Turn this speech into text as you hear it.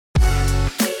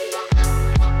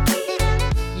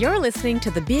You're listening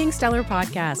to the Being Stellar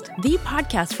podcast, the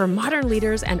podcast for modern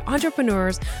leaders and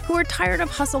entrepreneurs who are tired of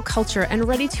hustle culture and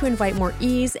ready to invite more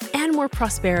ease and more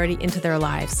prosperity into their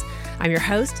lives. I'm your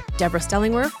host, Deborah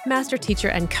Stellingwerf, master teacher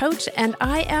and coach, and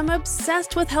I am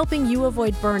obsessed with helping you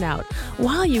avoid burnout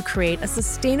while you create a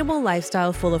sustainable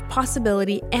lifestyle full of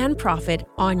possibility and profit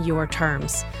on your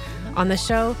terms. On the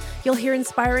show, you'll hear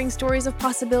inspiring stories of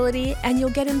possibility, and you'll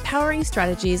get empowering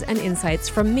strategies and insights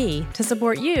from me to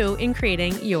support you in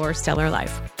creating your stellar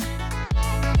life.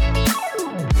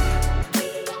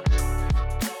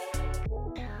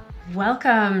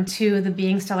 Welcome to the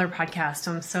Being Stellar podcast.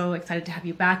 I'm so excited to have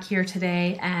you back here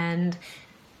today. And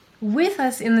with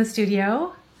us in the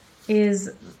studio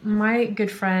is my good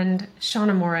friend,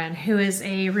 Shauna Moran, who is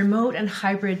a remote and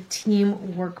hybrid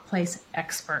team workplace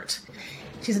expert.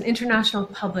 She's an international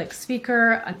public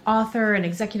speaker, an author, an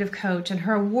executive coach, and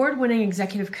her award-winning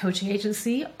executive coaching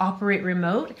agency, Operate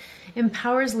Remote,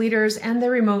 empowers leaders and their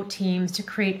remote teams to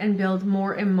create and build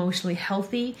more emotionally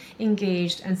healthy,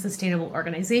 engaged, and sustainable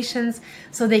organizations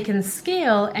so they can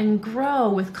scale and grow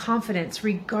with confidence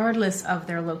regardless of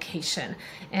their location.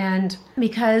 And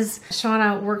because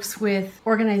Shauna works with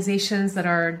organizations that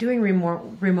are doing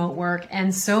remote work,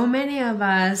 and so many of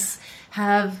us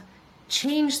have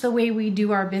change the way we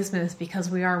do our business because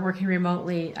we are working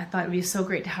remotely, I thought it would be so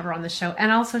great to have her on the show.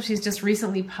 And also, she's just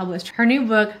recently published her new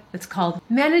book that's called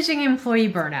Managing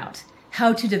Employee Burnout: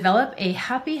 How to Develop a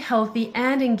Happy, Healthy,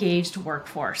 and Engaged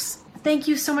Workforce. Thank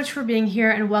you so much for being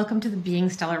here, and welcome to the Being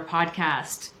Stellar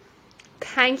podcast.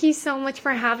 Thank you so much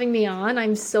for having me on.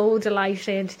 I'm so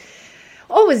delighted.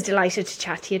 Always delighted to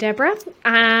chat to you, Deborah.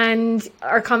 And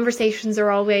our conversations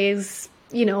are always,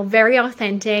 very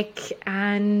authentic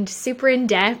and super in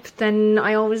depth, and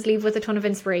I always leave with a ton of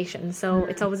inspiration. So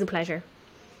it's always a pleasure.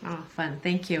 Oh, fun.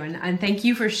 Thank you. And thank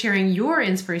you for sharing your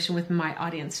inspiration with my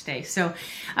audience today. So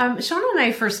Shauna and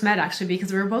I first met actually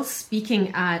because we were both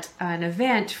speaking at an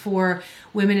event for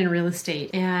women in real estate.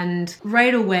 And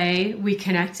right away we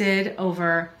connected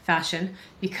over fashion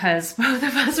because both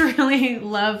of us really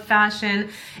love fashion.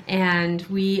 And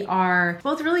we are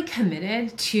both really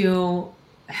committed to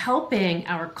helping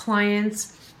our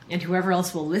clients and whoever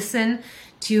else will listen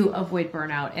to avoid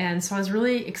burnout. And so I was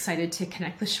really excited to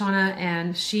connect with Shauna,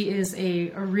 and she is a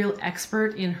real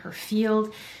expert in her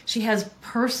field. She has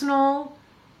personal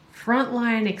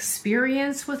frontline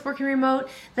experience with working remote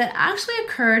that actually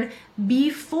occurred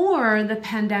before the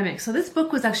pandemic. So this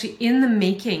book was actually in the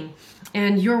making,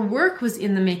 and your work was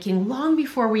in the making long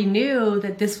before we knew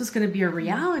that this was going to be a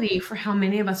reality for how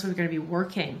many of us were going to be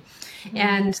working.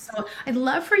 And so I'd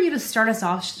love for you to start us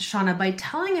off, Shauna, by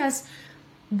telling us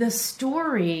the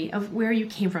story of where you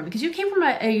came from, because you came from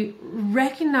a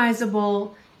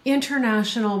recognizable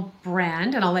international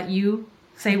brand, and I'll let you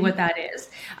say what that is,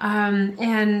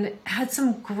 and had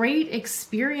some great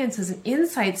experiences and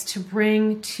insights to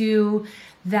bring to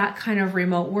that kind of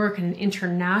remote work and an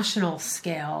international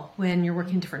scale when you're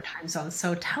working in different time zones.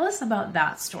 So tell us about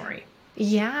that story.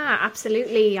 Yeah,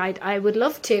 absolutely. I would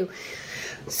love to.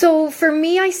 So for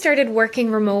me, I started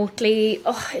working remotely,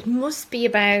 it must be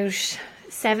about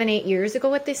 7-8 years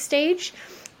ago at this stage.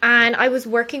 And I was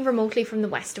working remotely from the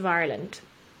west of Ireland.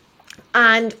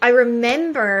 And I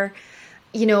remember,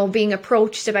 being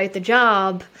approached about the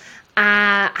job,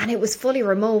 and it was fully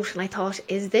remote. And I thought,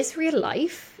 is this real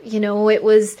life? It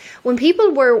was, when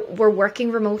people were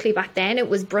working remotely back then, it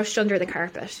was brushed under the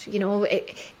carpet.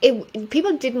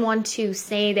 People didn't want to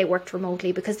say they worked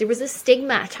remotely because there was a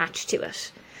stigma attached to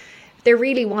it. There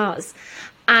really was.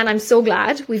 And I'm so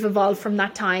glad we've evolved from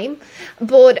that time.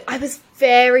 But I was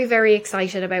very, very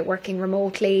excited about working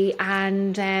remotely.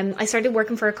 And I started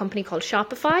working for a company called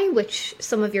Shopify, which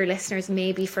some of your listeners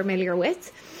may be familiar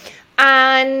with.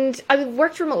 And I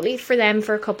worked remotely for them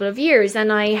for a couple of years,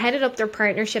 and I headed up their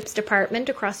partnerships department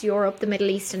across Europe, the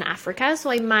Middle East and Africa. So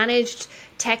I managed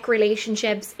tech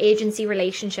relationships, agency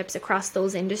relationships across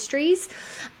those industries,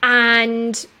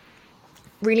 and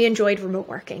really enjoyed remote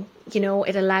working.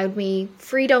 It allowed me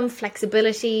freedom,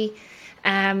 flexibility,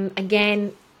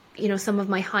 again, some of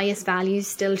my highest values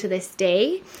still to this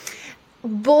day.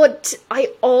 But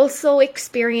I also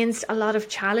experienced a lot of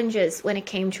challenges when it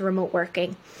came to remote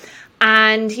working.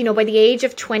 And, by the age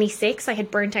of 26, I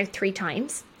had burnt out 3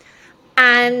 times.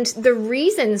 And the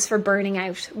reasons for burning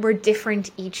out were different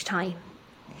each time.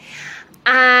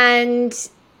 And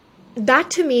that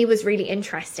to me was really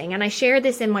interesting. And I share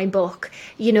this in my book,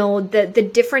 the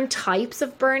different types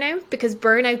of burnout, because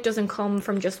burnout doesn't come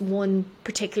from just one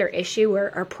particular issue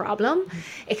or problem.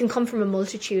 It can come from a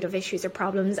multitude of issues or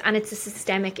problems, and it's a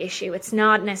systemic issue. It's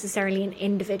not necessarily an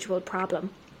individual problem.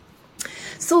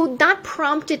 So that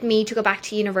prompted me to go back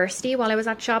to university while I was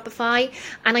at Shopify,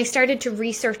 and I started to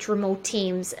research remote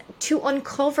teams to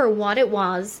uncover what it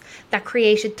was that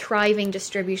created thriving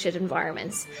distributed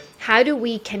environments. How do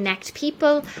we connect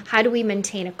people? How do we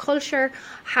maintain a culture?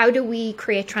 How do we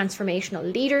create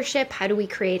transformational leadership? How do we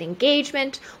create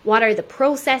engagement? What are the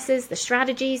processes, the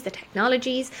strategies, the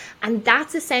technologies? And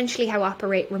that's essentially how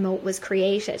Operate Remote was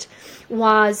created,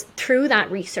 was through that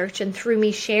research and through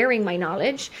me sharing my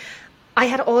knowledge. I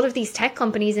had all of these tech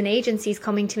companies and agencies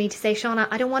coming to me to say, Shauna,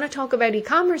 I don't want to talk about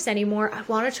e-commerce anymore. I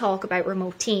want to talk about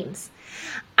remote teams.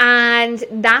 And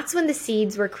that's when the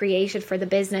seeds were created for the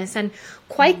business. And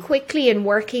quite quickly in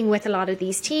working with a lot of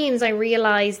these teams, I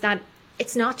realized that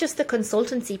it's not just the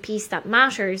consultancy piece that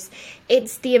matters.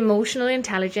 It's the emotional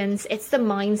intelligence, it's the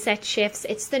mindset shifts,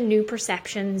 it's the new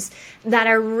perceptions that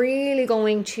are really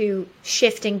going to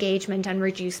shift engagement and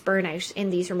reduce burnout in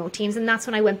these remote teams. And that's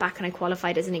when I went back and I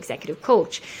qualified as an executive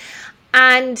coach.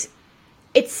 And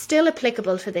it's still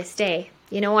applicable to this day.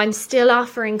 You know, I'm still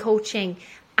offering coaching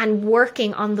and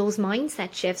working on those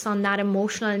mindset shifts, on that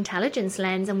emotional intelligence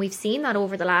lens. And we've seen that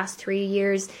over the last 3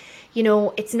 years. You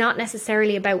know, it's not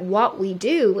necessarily about what we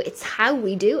do, it's how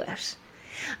we do it.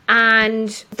 And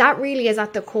that really is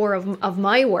at the core of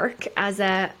my work as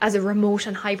a remote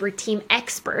and hybrid team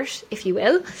expert, if you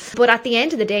will. But at the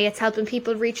end of the day, it's helping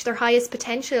people reach their highest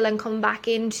potential and come back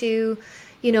into,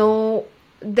 you know,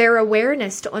 their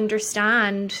awareness to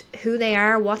understand who they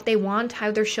are, what they want,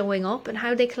 how they're showing up, and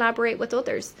how they collaborate with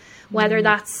others, whether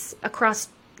that's across,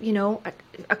 you know,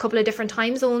 a couple of different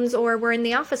time zones, or we're in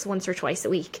the office once or twice a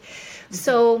week.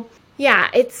 So yeah,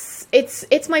 it's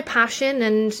my passion,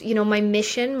 and, you know, my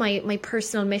mission, my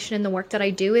personal mission in the work that I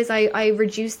do is I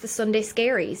reduce the Sunday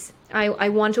scaries. I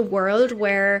want a world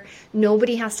where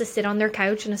nobody has to sit on their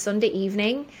couch on a Sunday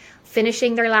evening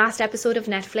finishing their last episode of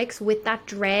Netflix with that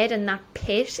dread and that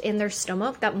pit in their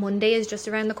stomach that Monday is just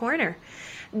around the corner.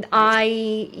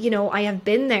 I have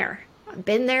been there. I've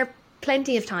been there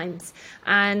plenty of times,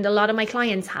 and a lot of my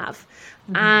clients have.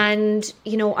 And,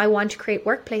 you know, I want to create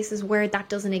workplaces where that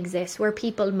doesn't exist, where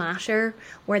people matter,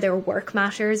 where their work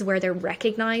matters, where they're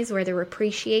recognized, where they're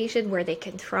appreciated, where they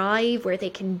can thrive, where they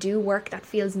can do work that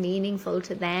feels meaningful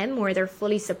to them, where they're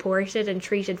fully supported and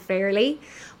treated fairly,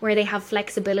 where they have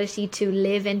flexibility to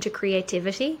live into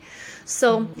creativity.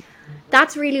 So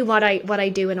that's really what I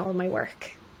do in all my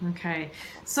work. Okay,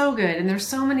 so good. And there's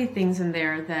so many things in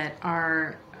there that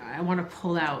I want to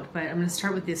pull out, but I'm going to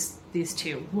start with these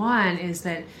two. One is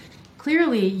that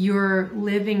clearly you're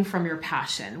living from your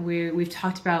passion. We've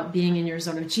talked about being in your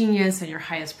zone of genius and your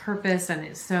highest purpose, and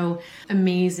it's so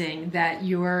amazing that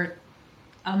you're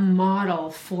a model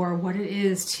for what it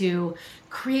is to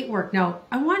create work. Now,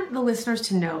 I want the listeners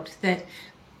to note that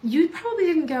you probably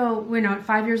didn't go, you know, at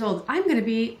 5 years old, I'm going to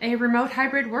be a remote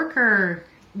hybrid worker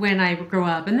when I grow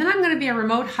up, and then I'm going to be a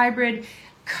remote hybrid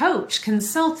coach,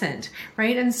 consultant,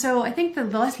 right? And so I think the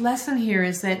lesson here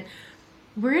is that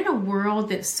we're in a world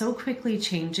that's so quickly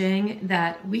changing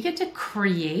that we get to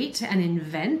create and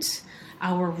invent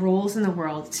our roles in the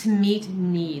world to meet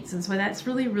needs. And so that's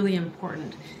really, really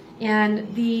important.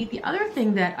 And the other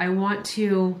thing that I want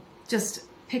to just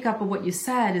pick up on what you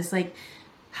said is like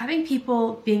having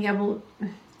people being able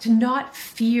to not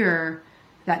fear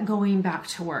that going back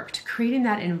to work, to creating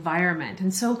that environment.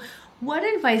 And so what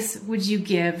advice would you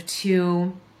give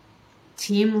to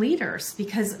team leaders?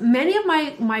 Because many of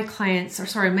my clients,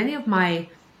 many of my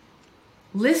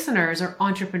listeners are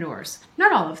entrepreneurs.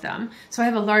 Not all of them. So I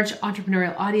have a large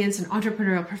entrepreneurial audience and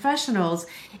entrepreneurial professionals.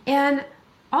 And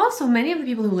also many of the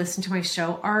people who listen to my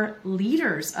show are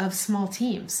leaders of small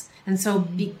teams. And so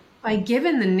by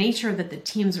given the nature that the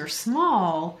teams are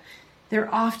small,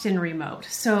 they're often remote.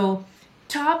 So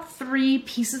top 3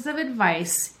 pieces of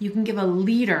advice you can give a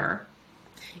leader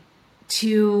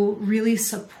to really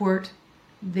support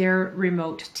their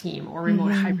remote team or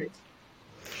remote hybrid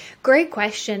team? Great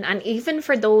question. And even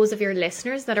for those of your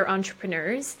listeners that are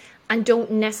entrepreneurs and don't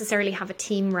necessarily have a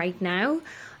team right now,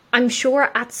 I'm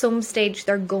sure at some stage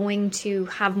they're going to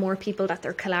have more people that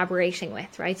they're collaborating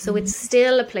with, right? So it's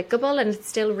still applicable and it's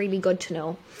still really good to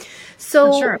know.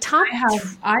 So sure.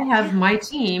 I have my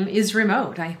team is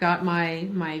remote. I've got my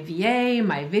VA,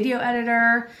 my video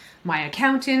editor, my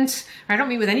accountant. I don't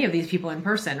meet with any of these people in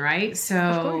person, right?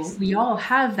 So we all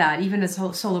have that. Even as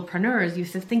solopreneurs, you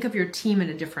have to think of your team in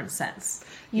a different sense.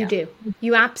 You do.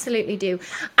 You absolutely do.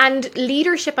 And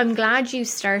leadership, I'm glad you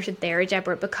started there,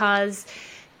 Deborah, because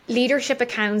leadership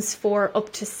accounts for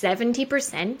up to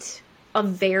 70% of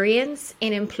variance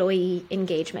in employee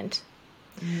engagement.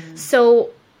 So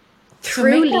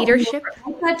through leadership...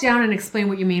 Put that down and explain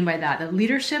what you mean by that. That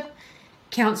leadership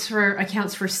accounts for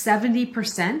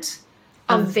 70%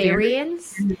 of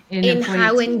variance in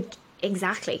how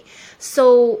exactly.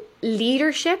 So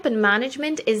leadership and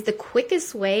management is the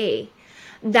quickest way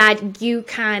that you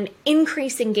can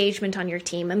increase engagement on your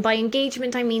team. And by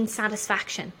engagement, I mean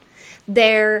satisfaction,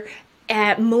 their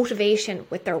motivation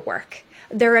with their work,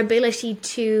 their ability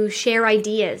to share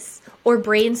ideas or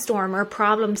brainstorm or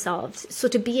problem solve. So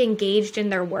to be engaged in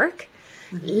their work,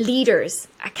 leaders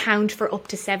account for up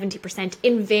to 70%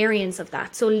 in variance of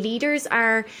that. So leaders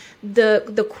are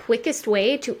the quickest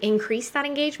way to increase that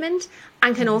engagement,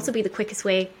 and can also be the quickest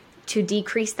way to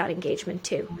decrease that engagement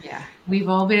too. Yeah, we've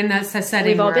all been in that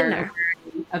setting. We've all been there.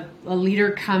 A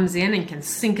leader comes in and can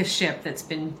sink a ship that's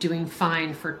been doing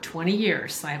fine for 20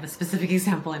 years. I have a specific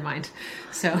example in mind.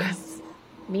 So, yes,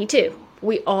 me too.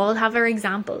 We all have our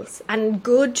examples, and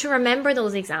good to remember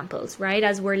those examples, right?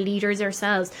 As we're leaders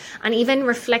ourselves, and even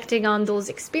reflecting on those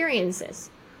experiences.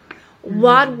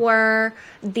 What were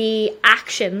the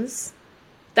actions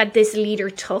that this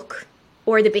leader took,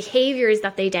 or the behaviors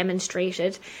that they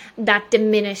demonstrated, that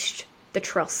diminished the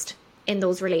trust in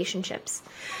those relationships?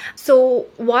 So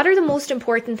what are the most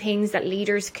important things that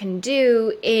leaders can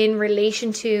do in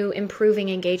relation to improving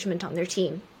engagement on their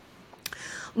team?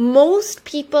 Most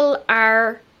people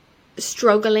are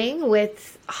struggling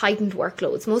with heightened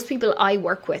workloads. Most people I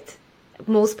work with,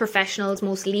 most professionals,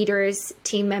 most leaders,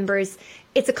 team members,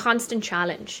 it's a constant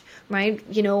challenge, right?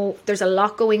 You know, there's a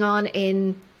lot going on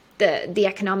in the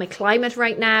economic climate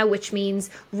right now, which means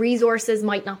resources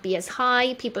might not be as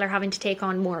high. People are having to take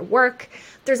on more work.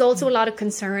 There's also a lot of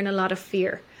concern, a lot of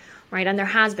fear, right? And there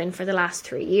has been for the last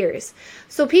 3 years.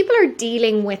 So people are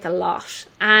dealing with a lot,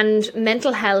 and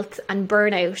mental health and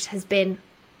burnout has been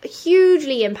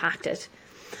hugely impacted.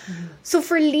 So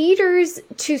for leaders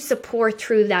to support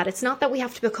through that, it's not that we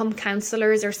have to become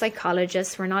counselors or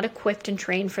psychologists. We're not equipped and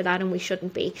trained for that, and we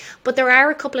shouldn't be. But there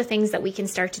are a couple of things that we can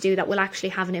start to do that will actually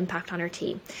have an impact on our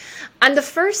team. And the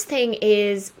first thing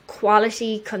is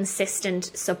quality, consistent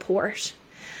support.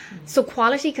 So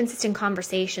quality, consistent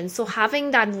conversation. So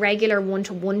having that regular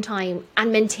one-to-one time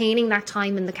and maintaining that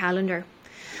time in the calendar.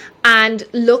 And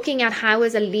looking at how,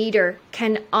 as a leader,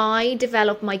 can I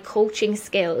develop my coaching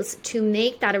skills to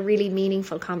make that a really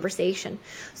meaningful conversation,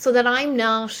 so that I'm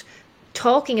not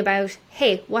talking about,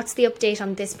 hey, what's the update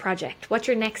on this project? What's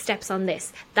your next steps on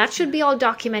this? That should be all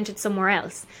documented somewhere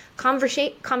else.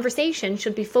 Conversation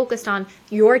should be focused on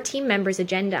your team members'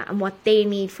 agenda and what they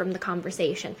need from the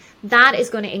conversation. That is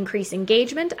going to increase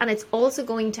engagement, and it's also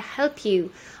going to help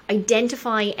you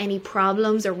identify any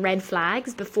problems or red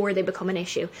flags before they become an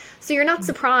issue. So you're not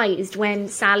surprised when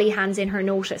Sally hands in her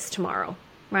notice tomorrow,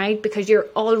 right? Because you're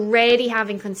already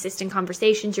having consistent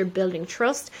conversations, you're building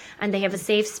trust, and they have a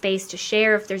safe space to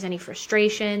share if there's any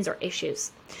frustrations or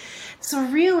issues. So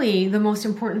really, the most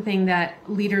important thing that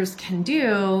leaders can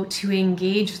do to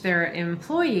engage their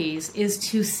employees is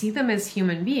to see them as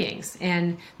human beings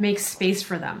and make space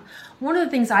for them. One of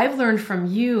the things I've learned from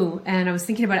you, and I was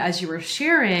thinking about as you were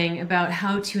sharing about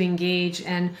how to engage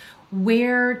and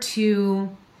where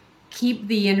to keep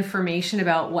the information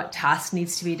about what task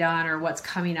needs to be done or what's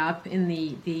coming up in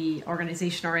the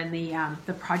organization or in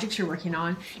the projects you're working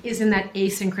on, is in that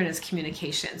asynchronous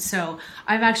communication. So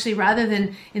I've actually, rather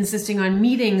than insisting on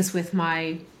meetings with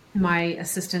my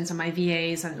assistants and my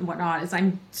VAs and whatnot, is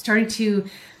I'm starting to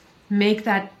make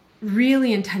that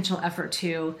really intentional effort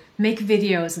to make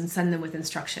videos and send them with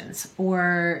instructions,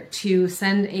 or to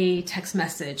send a text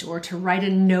message, or to write a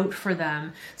note for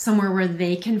them somewhere where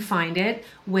they can find it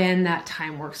when that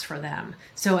time works for them.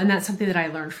 So, and that's something that I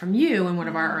learned from you in one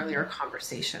of our earlier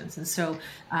conversations. And so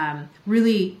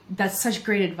really, that's such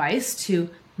great advice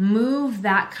to move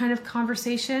that kind of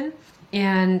conversation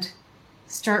and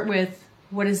start with,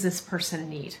 what does this person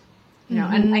need? You know,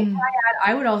 and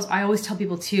I always tell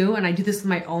people too, and I do this with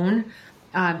my own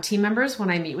team members when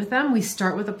I meet with them, we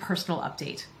start with a personal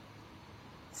update.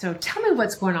 So tell me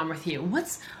what's going on with you.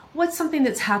 What's something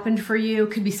that's happened for you?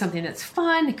 It could be something that's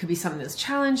fun. It could be something that's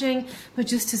challenging, but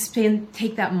just to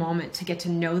take that moment to get to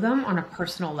know them on a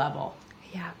personal level.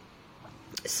 Yeah.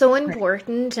 So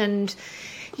important. And,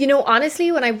 you know,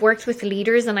 honestly, when I've worked with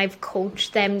leaders and I've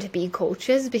coached them to be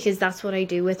coaches, because that's what I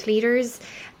do with leaders,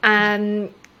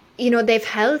 you know, they've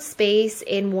held space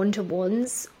in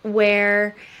one-to-ones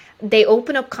where they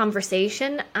open up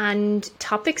conversation and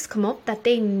topics come up that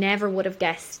they never would have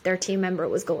guessed their team member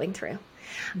was going through.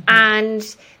 Mm-hmm.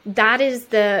 And that is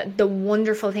the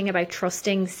wonderful thing about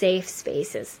trusting safe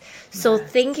spaces. So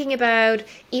thinking about,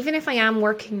 even if I am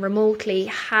working remotely,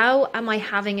 how am I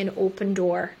having an open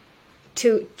door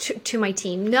to my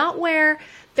team? Not where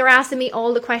they're asking me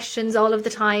all the questions all of the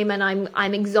time, and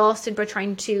I'm exhausted by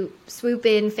trying to swoop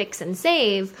in, fix and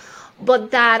save.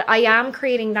 But that I am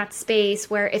creating that space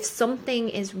where if something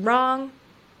is wrong,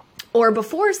 or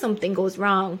before something goes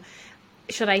wrong,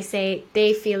 should I say,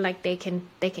 they feel like they can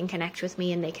connect with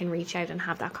me and they can reach out and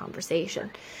have that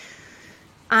conversation.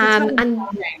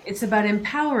 It's about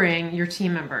empowering your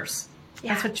team members.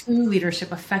 Yeah. That's what true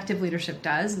leadership, effective leadership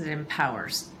does, is it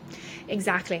empowers.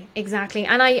 Exactly.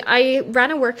 And I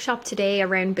ran a workshop today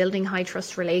around building high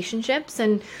trust relationships.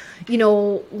 And,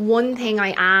 one thing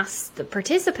I asked the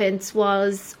participants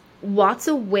was, what's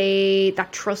a way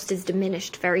that trust is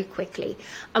diminished very quickly?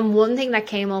 And one thing that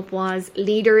came up was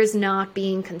leaders not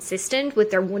being consistent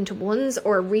with their one-to-ones,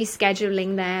 or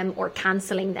rescheduling them, or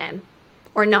cancelling them,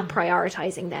 or not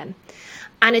prioritizing them.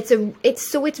 And it's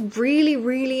really,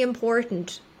 really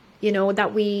important,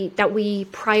 that we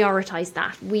prioritize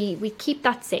that. We keep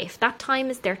that safe. That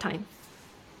time is their time.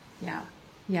 Yeah.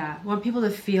 I want people to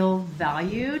feel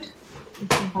valued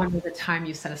on the time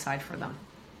you set aside for them.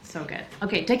 So good.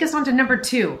 Okay, take us on to number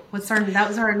 2. That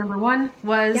was our number 1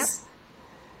 was? Yep.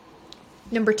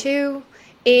 Number 2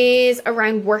 is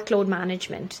around workload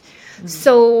management.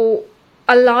 So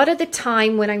a lot of the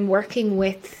time when I'm working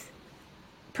with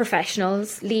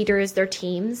professionals, leaders, their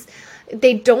teams,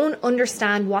 they don't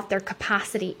understand what their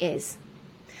capacity is.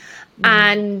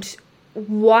 And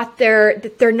what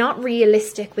they're not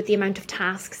realistic with the amount of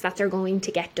tasks that they're going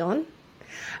to get done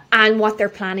and what they're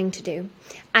planning to do.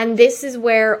 And this is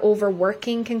where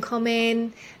overworking can come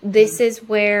in. This is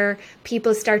where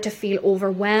people start to feel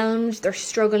overwhelmed. They're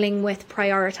struggling with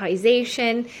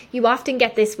prioritization. You often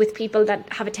get this with people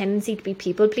that have a tendency to be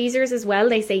people pleasers as well.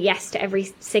 They say yes to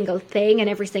every single thing and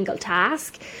every single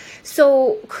task.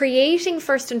 So creating,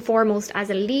 first and foremost, as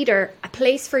a leader, a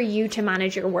place for you to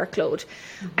manage your workload.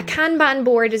 A Kanban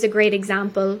board is a great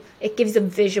example. It gives a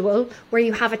visual where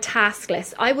you have a task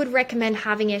list. I would recommend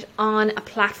having it on a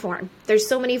platform. There's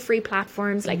so many free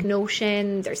platforms like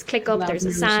Notion, there's ClickUp, there's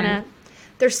Asana.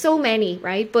 There's so many,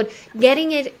 right? But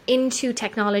getting it into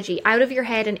technology, out of your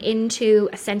head and into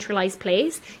a centralized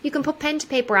place, you can put pen to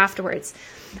paper afterwards.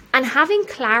 And having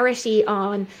clarity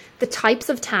on the types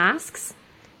of tasks,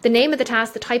 the name of the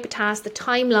task, the type of task, the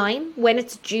timeline, when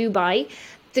it's due by,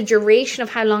 the duration of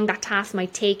how long that task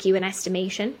might take you, an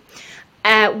estimation,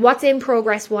 what's in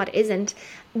progress, what isn't,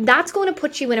 that's going to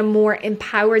put you in a more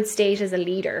empowered state as a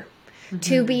leader.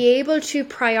 To be able to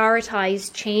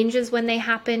prioritize changes when they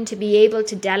happen, to be able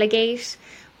to delegate.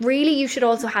 Really, you should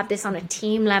also have this on a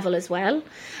team level as well.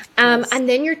 And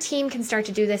then your team can start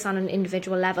to do this on an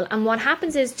individual level. And what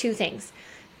happens is 2 things.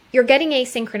 You're getting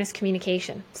asynchronous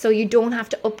communication. So you don't have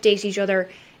to update each other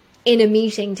in a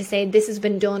meeting to say this has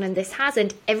been done and this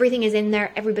hasn't. Everything is in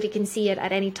there. Everybody can see it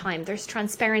at any time. There's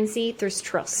transparency. There's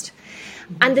trust.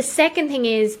 And the second thing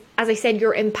is, as I said,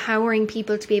 you're empowering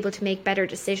people to be able to make better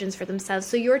decisions for themselves.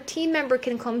 So your team member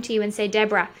can come to you and say,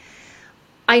 Deborah,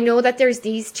 I know that there's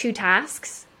these 2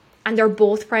 tasks and they're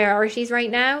both priorities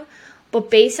right now, but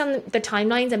based on the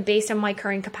timelines and based on my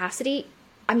current capacity,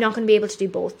 I'm not going to be able to do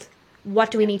both.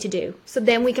 What do we need to do? So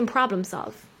then we can problem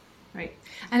solve. Right.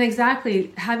 And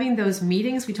exactly, having those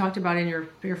meetings we talked about in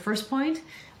your first point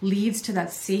leads to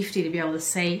that safety to be able to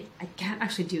say, I can't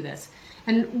actually do this.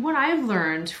 And what I've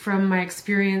learned from my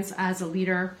experience as a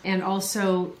leader and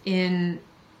also in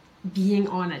being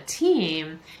on a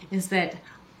team is that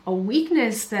a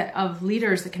weakness of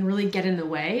leaders that can really get in the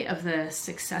way of the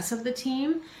success of the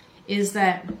team is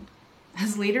that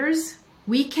as leaders,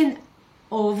 we can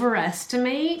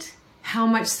overestimate how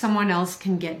much someone else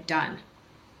can get done,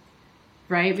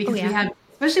 right? Because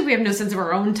especially if we have no sense of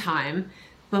our own time,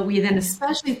 but we then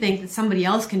especially think that somebody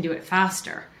else can do it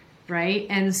faster. Right.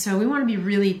 And so we want to be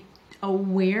really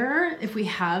aware if we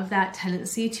have that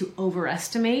tendency to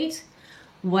overestimate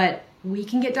what we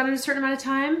can get done in a certain amount of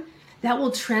time, that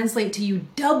will translate to you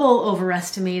double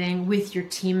overestimating with your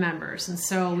team members. And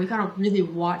so we've got to really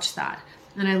watch that.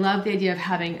 And I love the idea of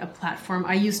having a platform.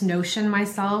 I use Notion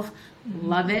myself,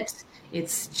 love it.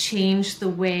 It's changed the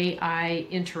way I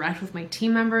interact with my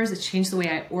team members. It's changed the way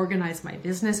I organize my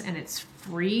business, and it's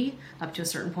free up to a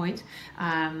certain point.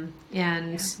 And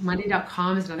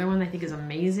Monday.com is another one that I think is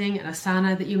amazing. And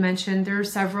Asana that you mentioned, there are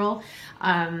several.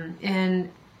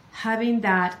 And having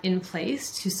that in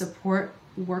place to support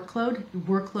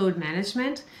workload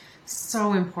management,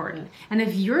 so important. And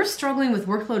if you're struggling with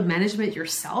workload management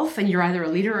yourself, and you're either a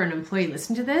leader or an employee,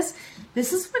 listen to this.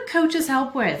 This is what coaches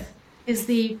help with.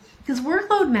 Because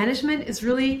workload management is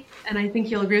really, and I think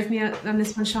you'll agree with me on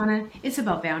this one, Shauna, it's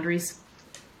about boundaries,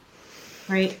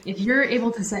 right? If you're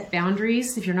able to set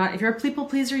boundaries, if you're a people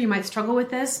pleaser, you might struggle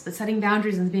with this, but setting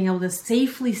boundaries and being able to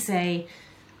safely say,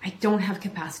 I don't have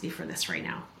capacity for this right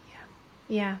now.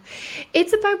 Yeah.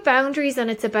 It's about boundaries,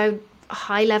 and it's about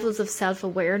high levels of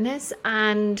self-awareness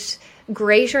and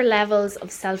greater levels of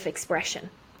self-expression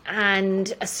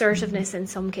and assertiveness in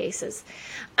some cases.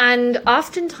 And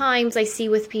oftentimes I see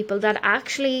with people that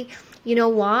actually, you know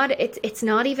what, it's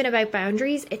not even about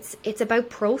boundaries, it's about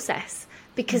process,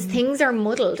 because things are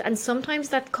muddled, and sometimes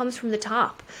that comes from the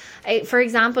top. For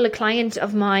example, a client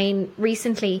of mine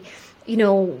recently, you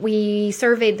know, we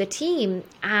surveyed the team,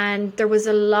 and there was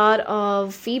a lot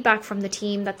of feedback from the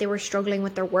team that they were struggling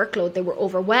with their workload. They were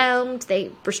overwhelmed,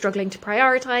 they were struggling to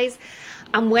prioritize.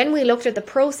 And when we looked at the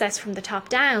process from the top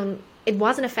down, it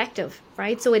wasn't effective,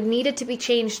 right? So it needed to be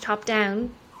changed top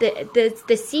down.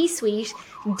 The C-suite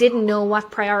didn't know what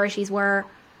priorities were.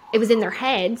 It was in their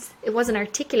heads. It wasn't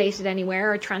articulated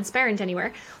anywhere or transparent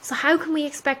anywhere. So how can we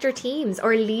expect our teams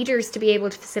or leaders to be able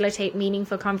to facilitate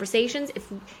meaningful conversations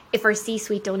if our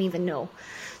C-suite don't even know?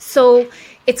 So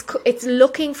it's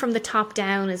looking from the top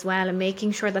down as well, and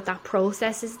making sure that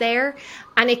process is there.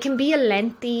 And it can be a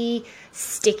lengthy,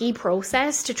 sticky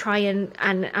process to try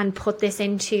and put this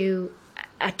into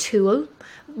a tool,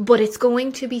 but it's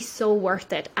going to be so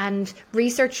worth it. And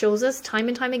research shows us time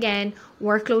and time again,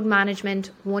 workload management,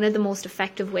 one of the most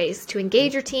effective ways to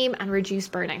engage your team and reduce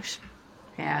burnout.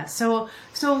 Yeah. So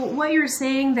what you're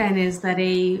saying then is that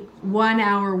a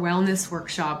 1-hour wellness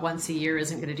workshop once a year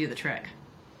isn't going to do the trick.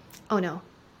 Oh no.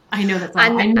 I know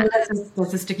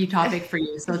that's a sticky topic for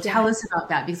you. So tell us about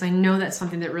that, because I know that's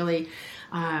something that really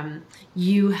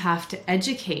you have to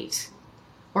educate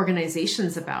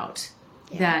organizations about.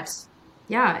 That,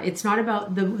 it's not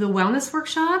about the wellness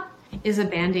workshop is a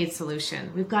Band-Aid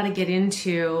solution. We've got to get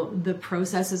into the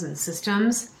processes and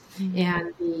systems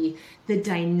and the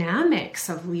dynamics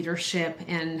of leadership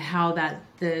and how that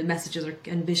the messages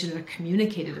and vision are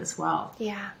communicated as well.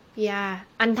 Yeah.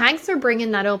 And thanks for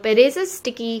bringing that up. It is a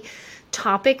sticky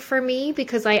topic for me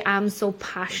because I am so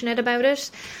passionate about it.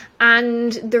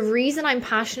 And the reason I'm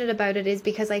passionate about it is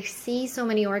because I see so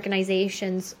many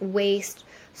organizations waste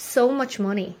so much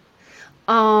money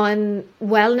on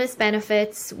wellness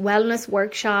benefits, wellness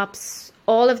workshops,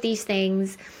 all of these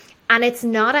things. And it's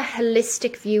not a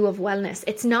holistic view of wellness.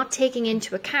 It's not taking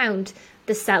into account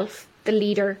the self, the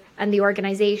leader, and the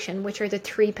organization, which are the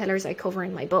 3 pillars I cover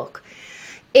in my book.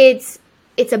 It's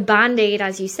a Band-Aid,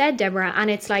 as you said, Deborah, and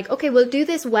it's like, okay, we'll do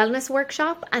this wellness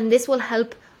workshop and this will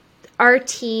help our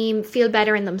team feel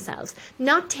better in themselves.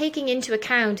 Not taking into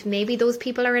account maybe those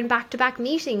people are in back-to-back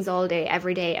meetings all day,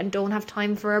 every day, and don't have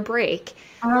time for a break.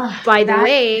 By the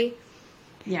way,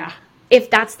 if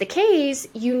that's the case,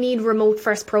 you need remote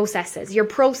first processes. Your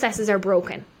processes are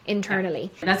broken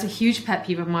internally. That's a huge pet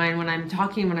peeve of mine when I'm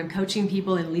coaching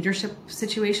people in leadership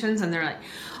situations and they're like,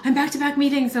 I'm back-to-back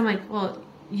meetings. I'm like, well,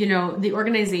 you know, the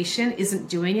organization isn't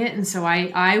doing it. And so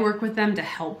I work with them to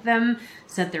help them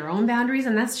set their own boundaries.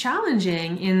 And that's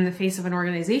challenging in the face of an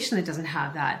organization that doesn't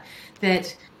have that,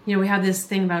 you know, we have this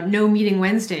thing about no meeting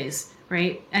Wednesdays,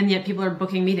 right? And yet people are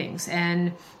booking meetings,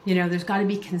 and, you know, there's got to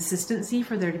be consistency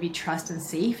for there to be trust and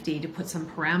safety to put some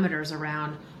parameters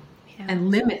around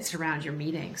and limits around your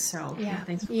meetings. So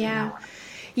thanks for that one.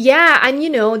 Yeah, and you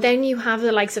know, then you have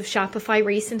the likes of Shopify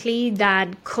recently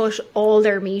that cut all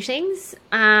their meetings.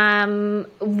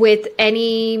 With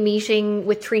any meeting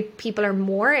with 3 people or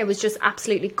more, it was just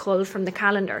absolutely culled from the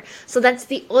calendar. So that's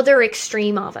the other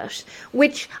extreme of it,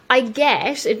 which I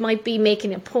get. It might be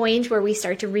making a point where we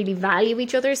start to really value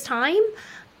each other's time.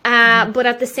 But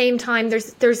at the same time,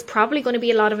 there's probably going to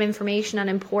be a lot of information and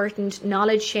important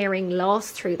knowledge sharing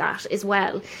lost through that as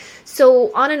well.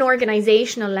 So on an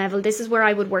organizational level, this is where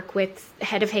I would work with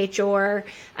head of HR,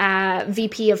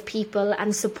 VP of people,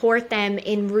 and support them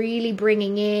in really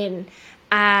bringing in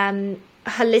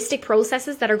holistic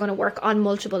processes that are going to work on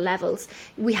multiple levels.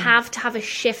 We have to have a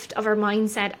shift of our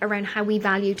mindset around how we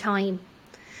value time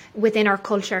within our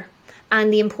culture.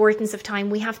 And the importance of time.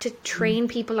 We have to train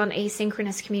people on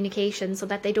asynchronous communication so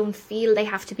that they don't feel they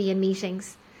have to be in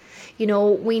meetings. You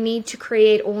know, we need to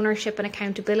create ownership and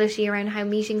accountability around how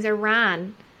meetings are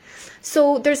ran.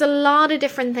 So there's a lot of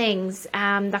different things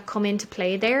that come into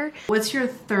play there. What's your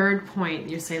third point?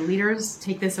 You say, leaders,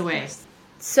 take this away.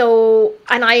 So,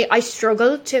 and I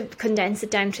struggle to condense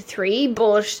it down to 3,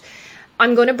 but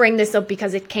I'm going to bring this up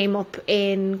because it came up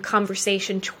in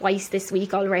conversation twice this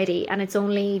week already, and it's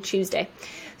only Tuesday.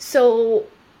 So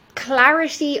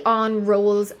clarity on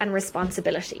roles and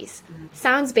responsibilities.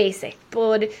 Sounds basic,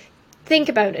 but think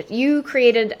about it. You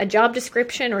created a job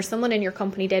description, or someone in your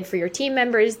company did, for your team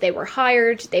members. They were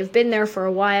hired. They've been there for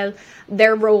a while.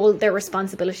 Their role, their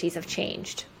responsibilities have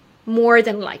changed. More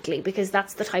than likely, because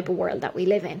that's the type of world that we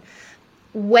live in.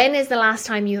 When is the last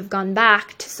time you have gone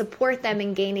back to support them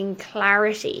in gaining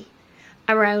clarity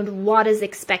around what is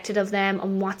expected of them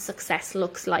and what success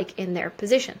looks like in their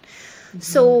position?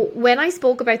 So when I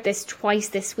spoke about this twice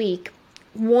this week,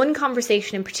 one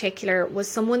conversation in particular was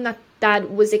someone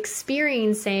that was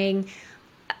experiencing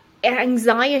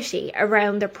anxiety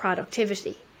around their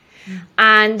productivity.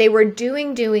 And they were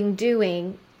doing,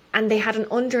 and they had an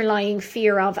underlying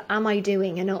fear of, am I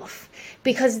doing enough?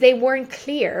 Because they weren't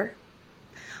clear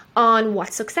on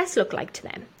what success looked like to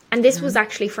them. And this was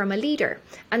actually from a leader.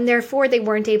 And therefore, they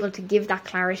weren't able to give that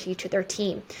clarity to their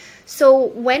team. So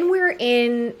when we're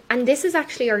in, and this is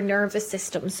actually our nervous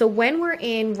system. So when we're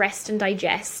in rest and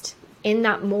digest, in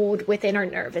that mode within our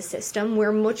nervous system,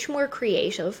 we're much more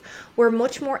creative. We're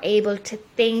much more able to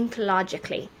think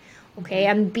logically, okay,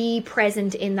 and be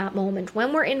present in that moment.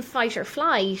 When we're in fight or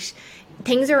flight,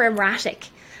 things are erratic.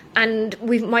 And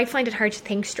we might find it hard to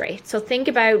think straight. So think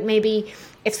about maybe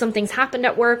if something's happened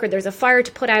at work, or there's a fire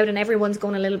to put out and everyone's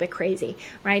going a little bit crazy,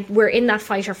 right? We're in that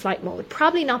fight or flight mode.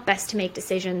 Probably not best to make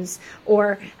decisions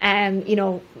or,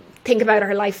 think about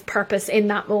our life purpose in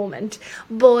that moment.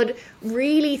 But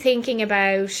really thinking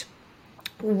about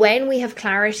when we have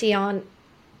clarity on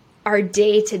our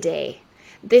day-to-day,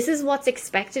 this is what's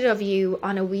expected of you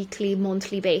on a weekly,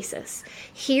 monthly basis.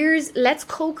 Let's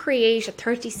co-create a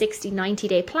 30, 60,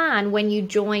 90-day plan when you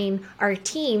join our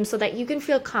team, so that you can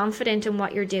feel confident in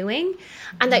what you're doing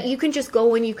and that you can just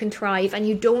go and you can thrive, and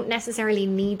you don't necessarily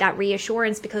need that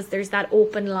reassurance, because there's that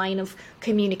open line of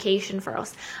communication for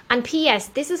us. And P.S.,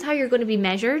 this is how you're going to be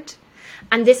measured.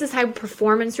 And this is how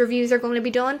performance reviews are going to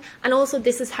be done. And also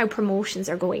this is how promotions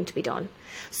are going to be done.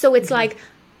 So it's like,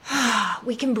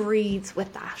 we can breathe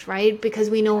with that, right?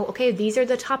 Because we know, okay, these are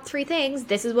the top 3 things.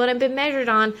 This is what I've been measured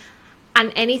on.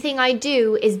 And anything I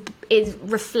do is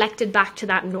reflected back to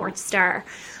that North Star.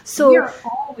 So we are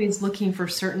always looking for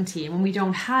certainty. And when we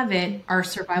don't have it, our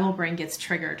survival brain gets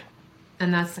triggered.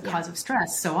 And that's the cause of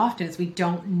stress. So often is we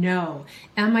don't know.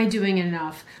 Am I doing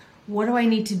enough? What do I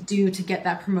need to do to get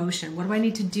that promotion? What do I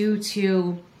need to do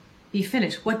to be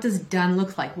finished? What does done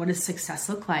look like? What does success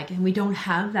look like? And we don't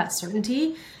have that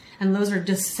certainty. And those are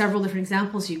just several different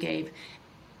examples you gave.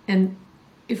 And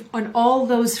if on all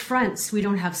those fronts we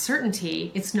don't have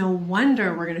certainty, it's no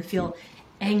wonder we're going to feel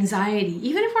anxiety.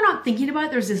 Even if we're not thinking about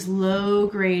it, there's this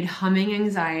low-grade humming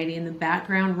anxiety in the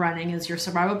background running as your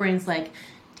survival brain's like,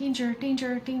 danger,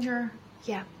 danger, danger.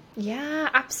 Yeah,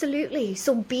 absolutely.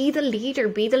 So be the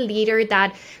leader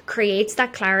that creates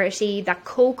that clarity, that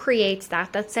co-creates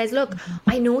that says, look,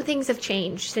 I know things have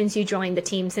changed since you joined the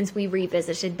team, since we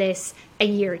revisited this a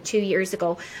year, 2 years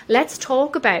ago. Let's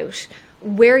talk about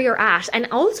where you're at. And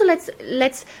also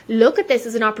let's look at this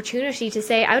as an opportunity to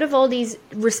say, out of all these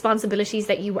responsibilities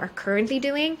that you are currently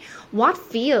doing, what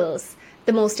feels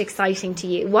the most exciting to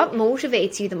you? What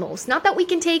motivates you the most? Not that we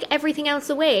can take everything else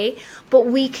away, but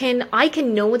I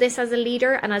can know this as a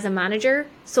leader and as a manager.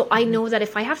 So I know that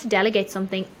if I have to delegate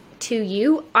something to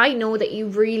you, I know that you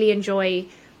really enjoy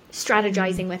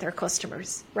strategizing with our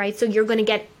customers, right? So you're going to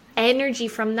get energy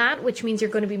from that, which means you're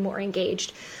going to be more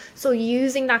engaged. So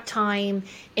using that time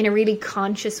in a really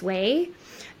conscious way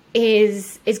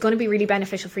is going to be really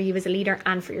beneficial for you as a leader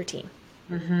and for your team.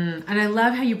 And I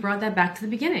love how you brought that back to the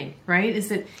beginning, right? Is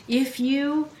that if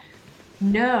you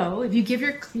give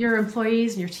your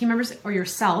employees and your team members, or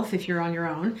yourself, if you're on your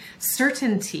own,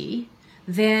 certainty,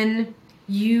 then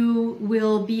you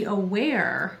will be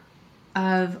aware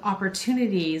of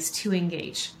opportunities to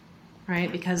engage,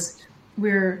 right? Because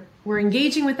we're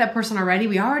engaging with that person already.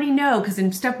 We already know, because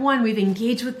in step 1, we've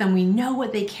engaged with them. We know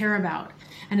what they care about.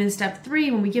 And in step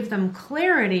 3, when we give them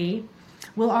clarity,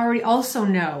 we'll already also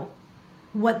know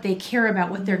what they care about,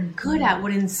 what they're good at,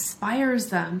 what inspires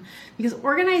them. Because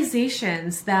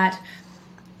organizations that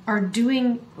are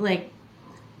doing like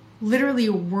literally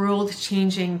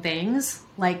world-changing things,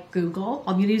 like Google,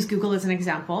 I'm going to use Google as an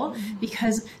example,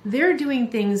 because they're doing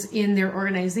things in their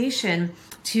organization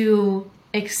to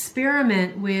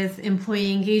experiment with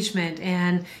employee engagement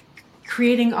and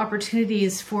creating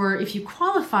opportunities for, if you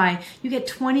qualify, you get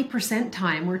 20%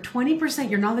 time, where 20%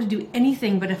 you're not allowed to do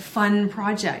anything but a fun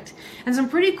project. And some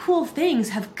pretty cool things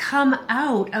have come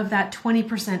out of that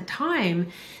 20% time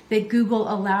that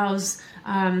Google allows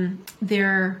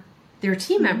their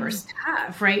team members to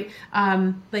have, right?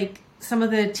 Like some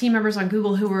of the team members on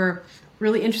Google who were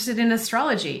really interested in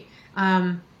astrology.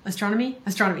 Astronomy,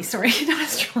 sorry, not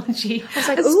astrology. I was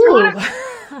like, ooh.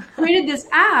 created this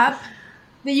app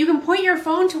that you can point your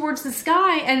phone towards the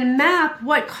sky and map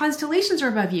what constellations are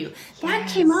above you. That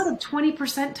came out of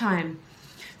 20% time.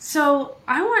 So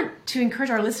I want to encourage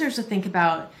our listeners to think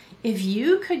about, if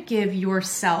you could give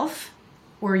yourself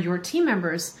or your team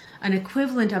members an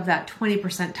equivalent of that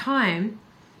 20% time,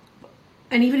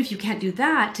 and even if you can't do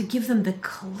that, to give them the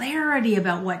clarity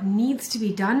about what needs to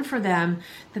be done for them,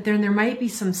 that then there might be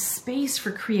some space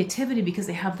for creativity because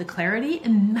they have the clarity.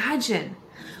 Imagine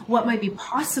what might be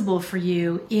possible for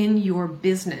you in your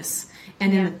business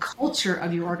and in the culture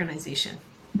of your organization.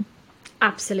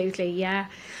 Absolutely, yeah.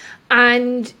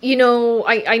 And, you know,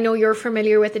 I know you're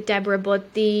familiar with it, Deborah,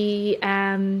 but the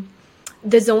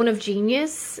zone of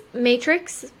genius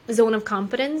matrix, zone of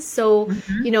competence. So,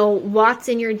 you know, what's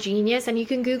in your genius, and you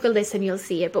can Google this and you'll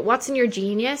see it, but what's in your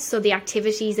genius? So the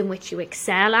activities in which you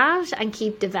excel at and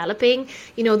keep developing,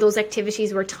 you know, those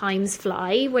activities where times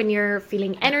fly when you're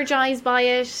feeling energized by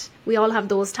it. We all have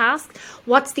those tasks.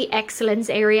 What's the excellence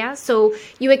area? So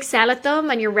you excel at them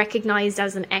and you're recognized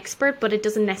as an expert, but it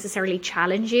doesn't necessarily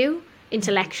challenge you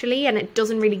intellectually, and it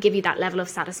doesn't really give you that level of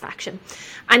satisfaction.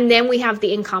 And then we have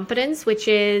the incompetence, which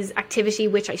is activity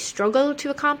which I struggle to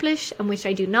accomplish and which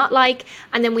I do not like.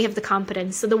 And then we have the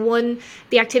competence, so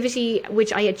the activity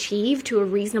which I achieve to a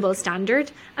reasonable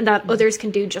standard and that others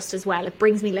can do just as well. It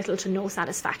brings me little to no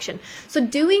satisfaction. So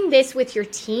doing this with your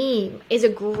team is a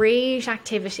great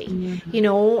activity, you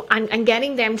know, and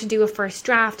getting them to do a first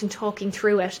draft and talking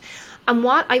through it. And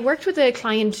what I worked with a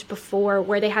client before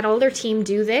where they had all their team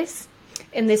do this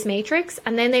in this matrix,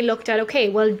 and then they looked at, okay,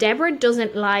 well, Deborah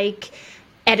doesn't like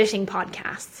editing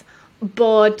podcasts,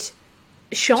 but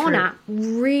Shauna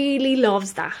really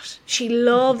loves that. She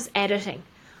loves editing.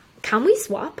 Can we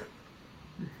swap?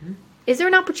 Is there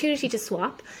an opportunity to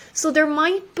swap? So there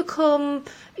might become,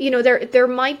 you know,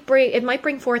 it might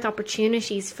bring forth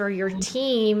opportunities for your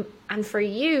team and for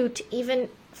you to even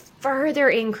further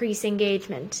increase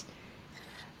engagement.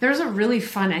 There's a really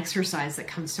fun exercise that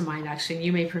comes to mind, actually, and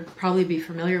you may probably be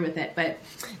familiar with it, but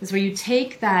it's where you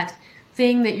take that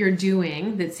thing that you're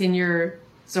doing that's in your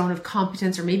zone of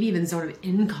competence, or maybe even zone of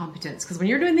incompetence, because when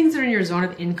you're doing things that are in your zone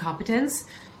of incompetence,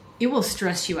 it will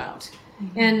stress you out.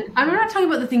 And I'm not talking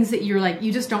about the things that you're like,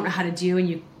 you just don't know how to do,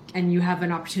 and you have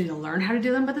an opportunity to learn how to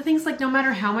do them, but the things like, no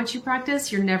matter how much you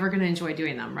practice, you're never going to enjoy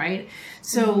doing them, right?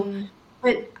 So,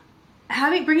 but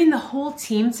bringing the whole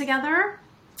team together,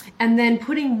 and then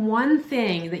putting one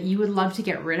thing that you would love to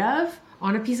get rid of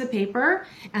on a piece of paper,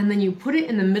 and then you put it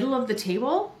in the middle of the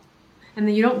table, and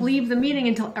then you don't leave the meeting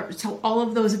until all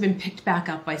of those have been picked back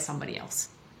up by somebody else,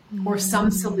 or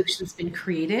some solution's been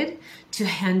created to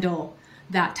handle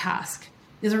that task.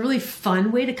 Is a really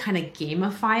fun way to kind of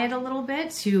gamify it a little bit,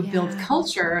 to build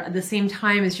culture at the same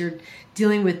time as you're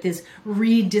dealing with this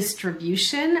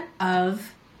redistribution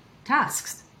of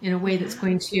tasks in a way that's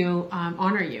going to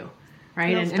honor you.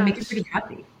 Right. And make you pretty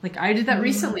happy. Like I did that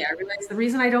recently. I realized the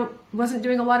reason I wasn't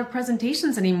doing a lot of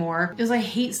presentations anymore is I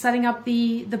hate setting up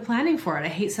the planning for it. I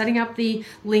hate setting up the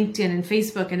LinkedIn and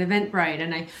Facebook and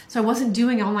Eventbrite. So I wasn't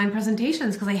doing online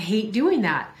presentations because I hate doing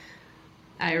that.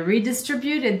 I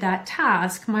redistributed that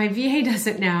task. My VA does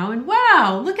it now. And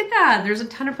wow, look at that. There's a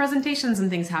ton of presentations and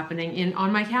things happening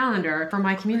on my calendar for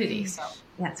my community. So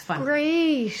yeah, it's fun.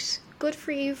 Great. Good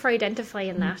for you for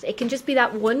identifying that. It can just be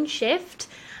that one shift.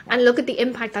 And look at the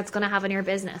impact that's going to have on your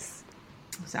business.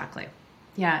 Exactly.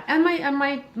 Yeah. And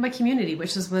my community,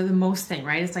 which is the most thing,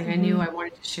 right? It's like, I knew I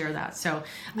wanted to share that. So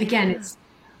again, it's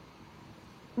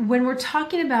when we're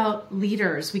talking about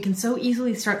leaders, we can so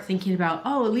easily start thinking about,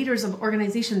 oh, leaders of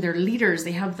organization, they're leaders,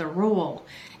 they have the role,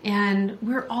 and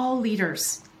we're all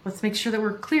leaders. Let's make sure that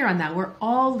we're clear on that. We're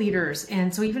all leaders.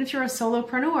 And so even if you're a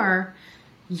solopreneur,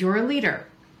 you're a leader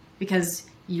because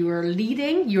you're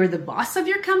leading, you're the boss of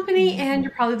your company, and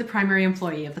you're probably the primary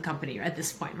employee of the company at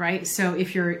this point, right? So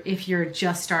if you're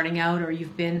just starting out, or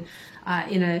you've been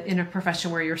in a profession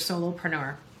where you're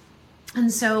solopreneur.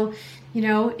 And so, you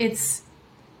know, it's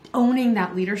owning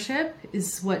that leadership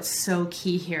is what's so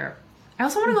key here. I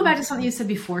also want to go back to something you said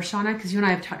before, Shauna, because you and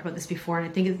I have talked about this before, and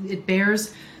I think it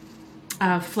bears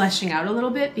fleshing out a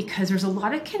little bit, because there's a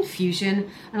lot of confusion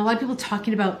and a lot of people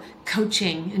talking about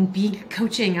coaching and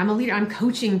coaching. I'm a leader. I'm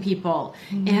coaching people.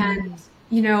 And,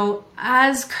 you know,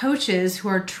 as coaches who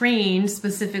are trained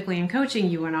specifically in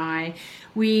coaching, you and I,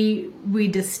 we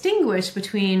distinguish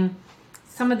between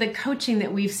some of the coaching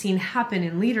that we've seen happen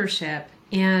in leadership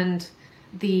and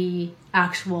the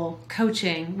actual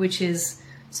coaching, which is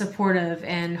supportive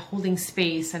and holding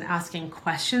space and asking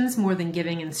questions more than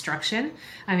giving instruction.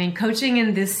 I mean, coaching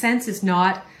in this sense is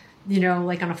not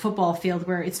like on a football field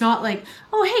where it's not like,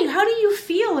 oh, hey, how do you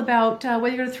feel about whether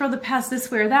you're going to throw the pass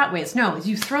this way or that way? It's no,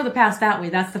 you throw the pass that way.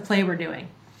 That's the play we're doing.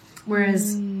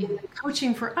 Whereas in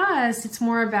coaching for us, it's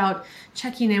more about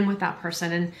checking in with that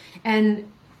person.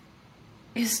 And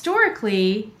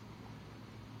historically,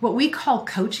 what we call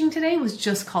coaching today was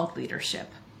just called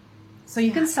leadership. So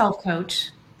you can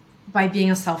self-coach by being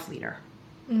a self-leader.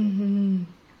 Mm-hmm.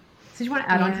 So do you want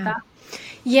to add on to that?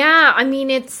 Yeah, I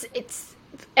mean, it's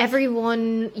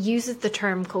everyone uses the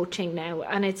term coaching now,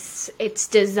 and it's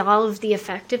dissolved the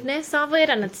effectiveness of it,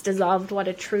 and it's dissolved what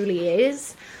it truly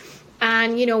is.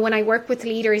 And, when I work with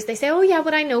leaders, they say, oh yeah,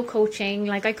 but I know coaching.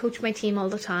 Like, I coach my team all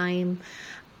the time.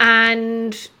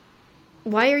 And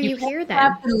why are you here then? You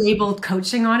have to label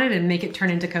coaching on it and make it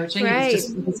turn into coaching. Right. It's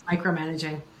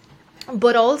micromanaging.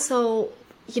 But also,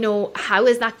 how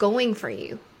is that going for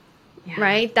you? Yeah.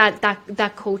 Right?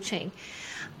 That coaching.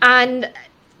 And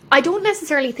I don't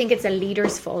necessarily think it's a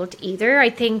leader's fault either. I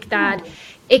think that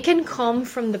it can come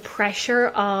from the pressure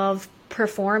of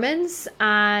performance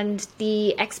and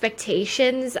the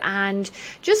expectations and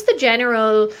just the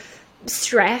general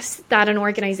stress that an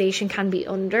organization can be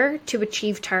under to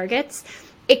achieve targets.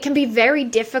 It can be very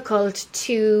difficult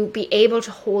to be able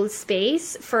to hold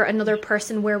space for another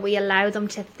person where we allow them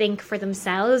to think for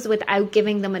themselves without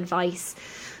giving them advice.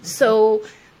 So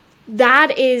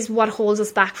that is what holds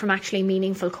us back from actually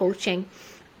meaningful coaching.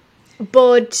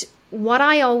 But what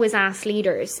I always ask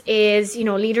leaders is,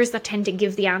 leaders that tend to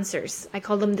give the answers. I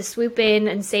call them the swoop in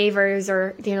and savers,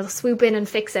 or, swoop in and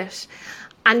fix it.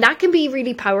 And that can be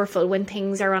really powerful when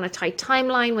things are on a tight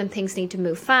timeline, when things need to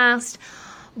move fast.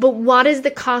 But what is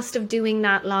the cost of doing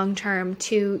that long term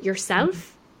to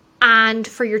yourself and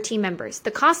for your team members?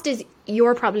 The cost is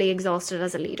you're probably exhausted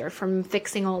as a leader from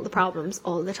fixing all the problems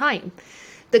all the time.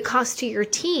 The cost to your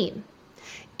team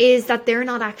is that they're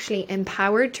not actually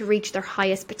empowered to reach their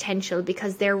highest potential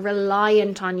because they're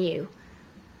reliant on you.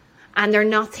 And they're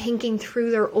not thinking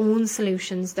through their own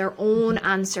solutions, their own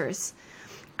answers.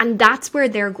 And that's where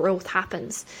their growth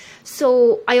happens.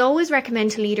 So I always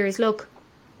recommend to leaders, look,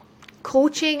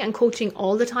 coaching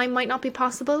all the time might not be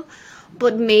possible,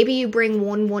 but maybe you bring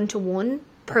one-to-one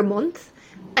per month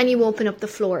and you open up the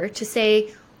floor to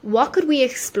say, what could we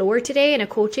explore today in a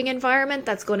coaching environment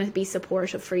that's going to be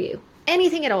supportive for you?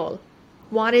 Anything at all.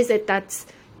 What is it that's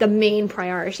the main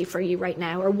priority for you right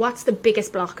now? Or what's the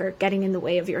biggest blocker getting in the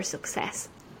way of your success?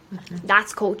 Mm-hmm.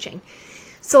 That's coaching.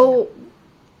 So,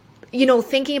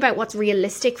 thinking about what's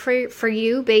realistic for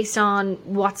you based on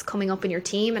what's coming up in your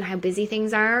team and how busy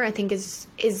things are, I think is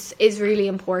really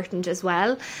important as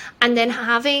well. And then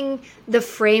having the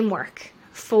framework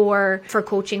for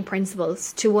coaching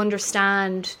principles to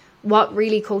understand what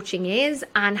really coaching is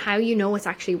and how it's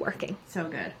actually working. So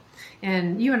good.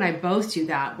 And you and I both do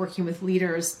that, working with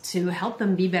leaders to help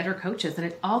them be better coaches. And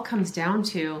it all comes down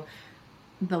to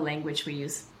the language we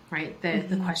use, right?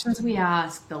 The questions we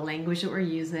ask, the language that we're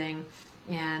using,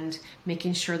 and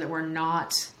making sure that we're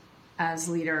not, as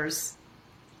leaders,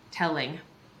 telling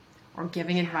or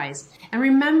giving advice. And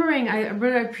remembering, I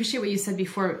really appreciate what you said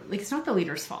before, like, it's not the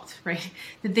leader's fault, right?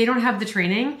 That they don't have the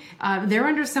training. They're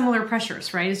under similar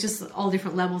pressures, right? It's just all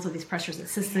different levels of these pressures.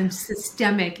 It's a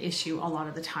systemic issue a lot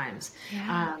of the times.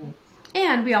 Yeah.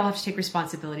 And we all have to take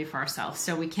responsibility for ourselves.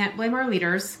 So we can't blame our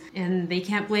leaders and they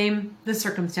can't blame the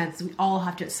circumstances. We all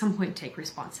have to at some point take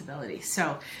responsibility.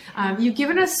 So you've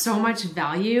given us so much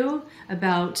value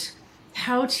about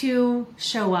how to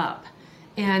show up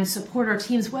and support our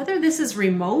teams, whether this is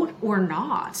remote or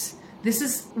not. This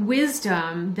is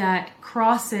wisdom that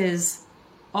crosses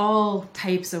all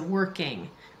types of working,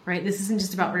 right? This isn't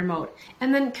just about remote.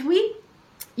 And then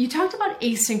you talked about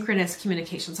asynchronous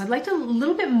communication. So I'd like to a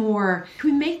little bit more,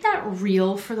 can we make that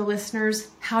real for the listeners,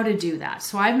 how to do that?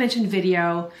 So I've mentioned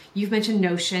video, you've mentioned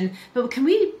Notion, but can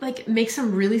we make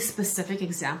some really specific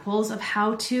examples of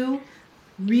how to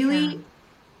really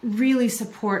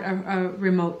support a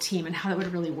remote team and how that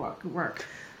would really work?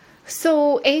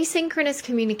 So asynchronous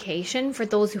communication, for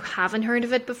those who haven't heard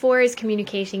of it before, is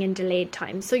communicating in delayed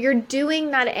time. So you're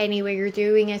doing that anyway. You're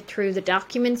doing it through the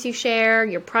documents you share,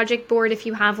 your project board if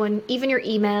you have one, even your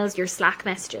emails, your Slack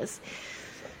messages.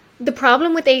 The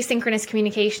problem with asynchronous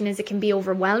communication is it can be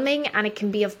overwhelming and it can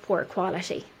be of poor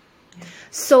quality.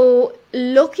 So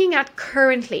looking at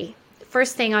currently,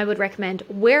 first thing I would recommend,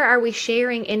 where are we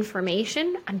sharing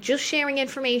information? And just sharing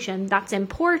information that's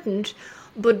important,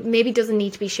 but maybe doesn't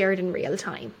need to be shared in real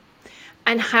time.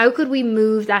 And how could we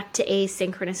move that to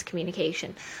asynchronous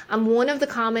communication? And one of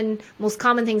the most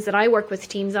common things that I work with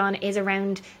teams on is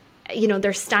around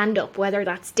their stand up, whether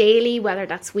that's daily, whether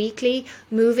that's weekly,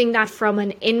 moving that from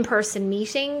an in-person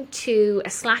meeting to a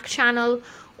Slack channel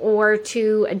or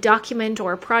to a document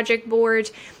or a project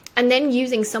board, and then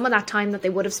using some of that time that they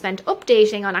would have spent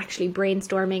updating on actually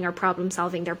brainstorming or problem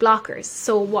solving their blockers.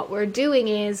 So what we're doing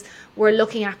is we're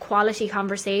looking at quality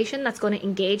conversation that's going to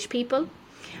engage people,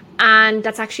 and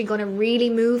that's actually going to really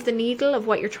move the needle of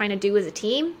what you're trying to do as a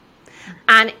team.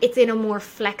 And it's in a more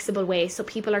flexible way, so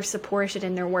people are supported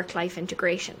in their work-life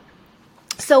integration.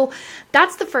 So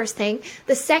that's the first thing.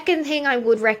 The second thing I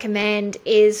would recommend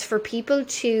is for people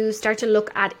to start to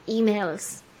look at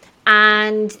emails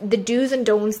and the do's and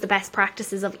don'ts, the best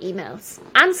practices of emails,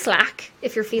 and Slack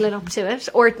if you're feeling up to it,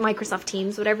 or Microsoft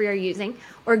Teams, whatever you're using,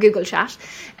 or Google Chat.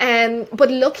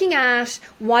 But looking at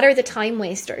what are the time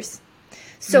wasters.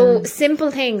 So simple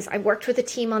things. I worked with a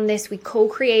team on this. We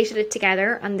co-created it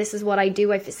together, and this is what I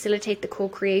do. I facilitate the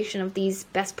co-creation of these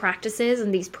best practices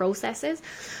and these processes.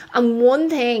 And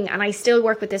one thing, and I still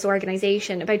work with this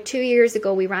organization, about 2 years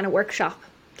ago, we ran a workshop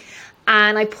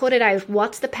and I put it out.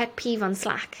 What's the pet peeve on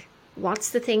Slack?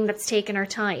 What's the thing that's taken our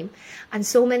time? And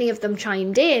so many of them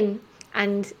chimed in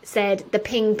and said the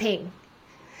ping ping.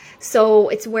 So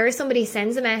it's where somebody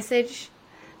sends a message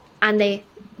and they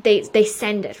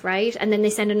send it, right? And then they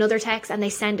send another text and they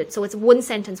send it. So it's one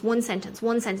sentence.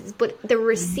 But the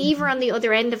receiver on the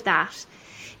other end of that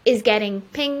is getting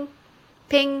ping,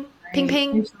 ping, ping,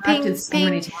 ping, ping,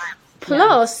 ping.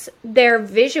 Plus their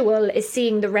visual is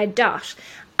seeing the red dot.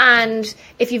 And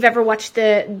if you've ever watched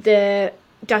the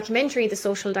documentary, The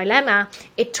Social Dilemma,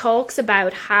 it talks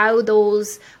about how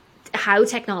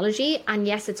technology, and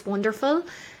yes, it's wonderful,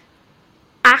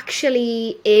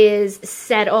 actually is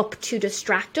set up to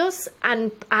distract us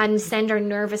and send our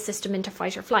nervous system into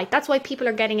fight or flight. That's why people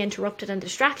are getting interrupted and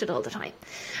distracted all the time.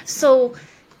 So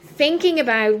thinking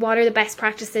about what are the best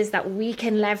practices that we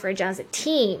can leverage as a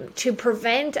team to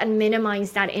prevent and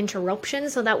minimize that interruption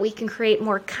so that we can create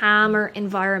more calmer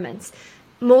environments.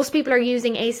 Most people are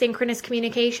using asynchronous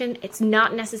communication. It's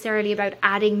not necessarily about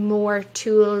adding more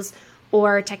tools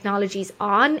or technologies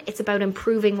on. It's about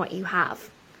improving what you have.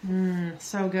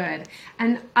 So good.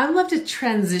 And I'd love to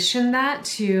transition that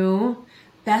to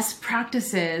best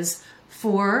practices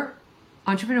for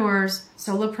entrepreneurs,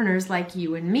 solopreneurs like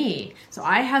you and me. So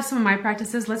I have some of my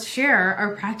practices. Let's share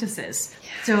our practices. Yeah.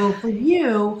 So for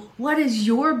you, what is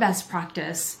your best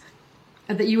practice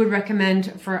that you would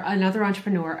recommend for another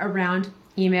entrepreneur around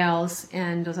emails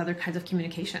and those other kinds of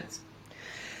communications?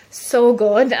 So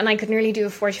good. And I could nearly do a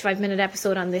 45-minute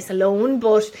episode on this alone,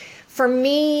 but for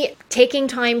me, taking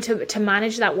time to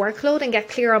manage that workload and get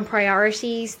clear on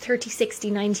priorities, 30,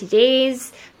 60, 90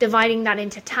 days, dividing that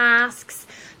into tasks,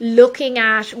 looking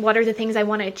at what are the things I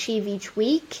want to achieve each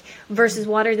week versus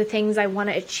what are the things I want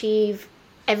to achieve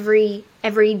every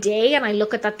day. And I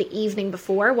look at that the evening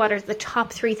before. What are the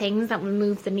top 3 things that will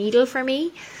move the needle for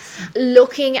me?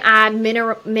 Looking at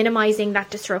minimizing that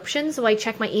disruption. So I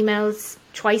check my emails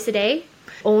twice a day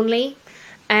only.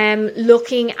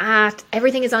 Looking at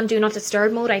everything is on do not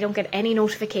disturb mode. I don't get any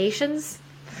notifications.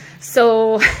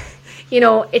 So,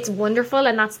 it's wonderful,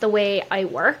 and that's the way I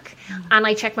work. And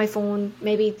I check my phone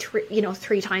maybe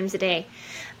 3 times a day.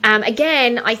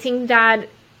 Again, I think that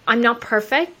I'm not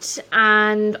perfect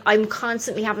and I'm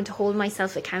constantly having to hold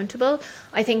myself accountable.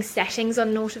 I think settings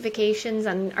on notifications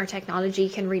and our technology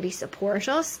can really support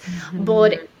us,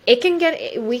 but it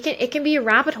can be a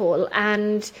rabbit hole.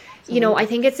 And, I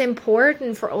think it's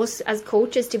important for us as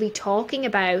coaches to be talking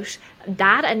about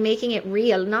that and making it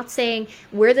real, not saying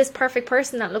we're this perfect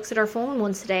person that looks at our phone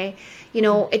once a day.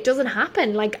 It doesn't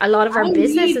happen. Like a lot of our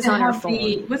business is on our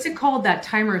phone. What's it called? That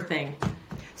timer thing?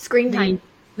 Screen time.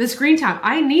 The screen time.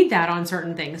 I need that on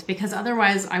certain things because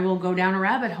otherwise I will go down a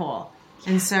rabbit hole.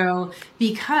 And so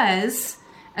because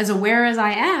as aware as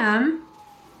I am,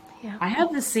 I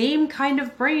have the same kind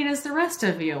of brain as the rest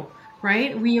of you,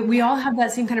 right? We all have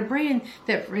that same kind of brain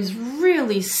that is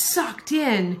really sucked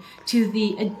in to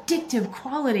the addictive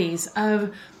qualities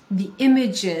of the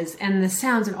images and the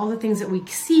sounds and all the things that we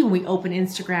see when we open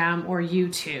Instagram or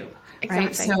YouTube. Right.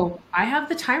 Exactly. So I have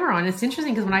the timer on. It's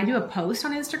interesting because when I do a post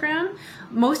on Instagram,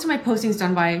 most of my posting is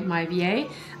done by my VA,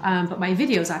 but my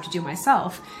videos I have to do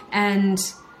myself. And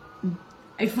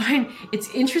I find it's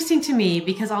interesting to me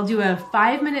because I'll do a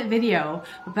 5-minute video,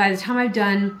 but by the time I've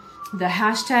done the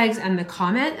hashtags and the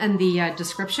comment and the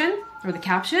description or the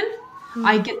caption,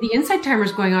 I get the inside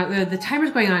timers going on, the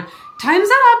timer's going on, time's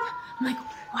up. I'm like,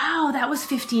 wow, that was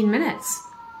 15 minutes.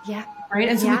 Yeah. Right.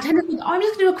 And so we tend to think, I'm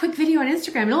just going to do a quick video on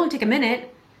Instagram. It'll only take a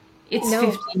minute. It's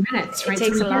 15 minutes, right? It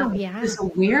takes so a lot. Yeah. This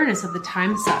awareness of the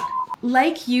time suck.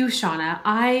 like you, Shauna,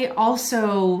 I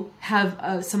also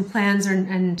have some plans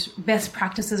and best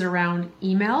practices around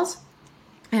emails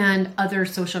and other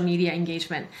social media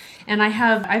engagement. And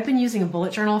I've been using a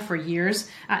bullet journal for years.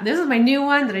 This is my new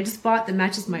one that I just bought that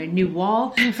matches my new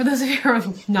wall. For those of you who are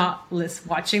not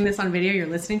watching this on video, you're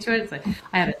listening to it. It's like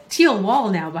I have a teal wall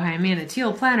now behind me and a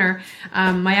teal planner.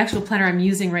 My actual planner I'm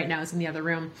using right now is in the other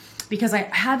room because I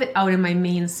have it out in my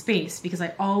main space because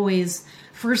I always,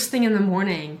 first thing in the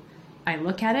morning, I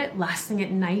look at it. Last thing at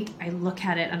night, I look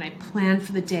at it and I plan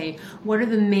for the day. What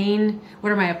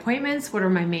are my appointments? What are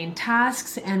my main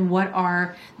tasks? And what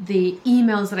are the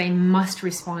emails that I must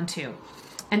respond to?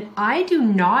 And I do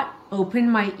not open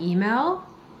my email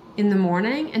in the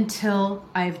morning until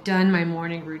I've done my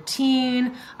morning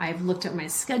routine. I've looked at my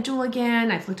schedule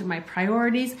again. I've looked at my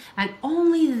priorities. And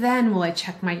only then will I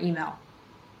check my email.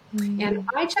 Mm-hmm. And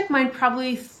I check mine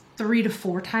probably 3 to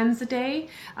 4 times a day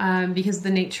because of the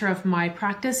nature of my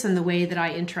practice and the way that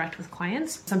I interact with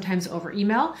clients, sometimes over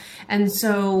email. And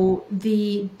so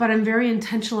but I'm very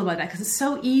intentional about that because it's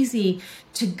so easy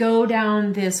to go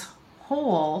down this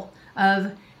hole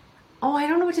of, oh, I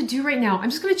don't know what to do right now. I'm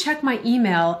just going to check my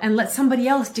email and let somebody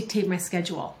else dictate my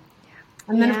schedule.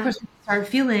 And then of course we start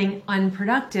feeling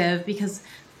unproductive because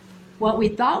what we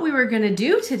thought we were going to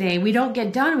do today, we don't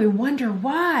get done. We wonder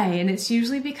why. And it's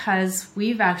usually because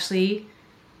we've actually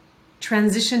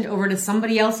transitioned over to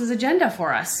somebody else's agenda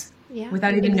for us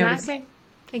without even noticing.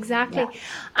 Exactly. Yeah.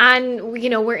 And,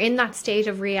 we're in that state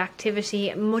of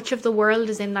reactivity. Much of the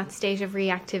world is in that state of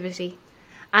reactivity.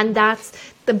 And that's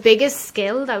the biggest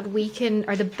skill that we can,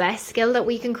 or the best skill that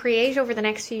we can create over the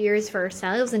next few years for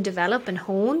ourselves and develop and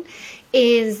hone,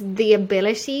 is the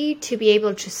ability to be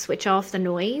able to switch off the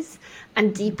noise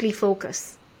and deeply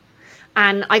focus.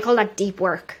 And I call that deep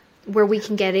work, where we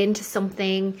can get into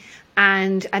something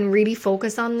and really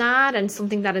focus on that, and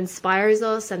something that inspires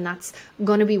us and that's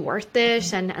going to be worth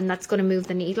it and that's going to move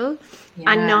the needle,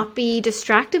 and not be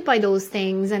distracted by those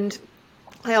things. And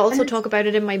I also talk about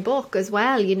it in my book as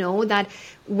well, that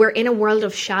we're in a world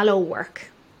of shallow work.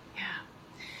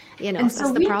 Yeah. And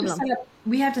that's the problem.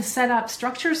 We have to set up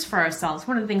structures for ourselves.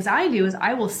 One of the things I do is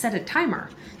I will set a timer.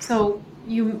 So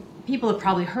people have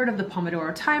probably heard of the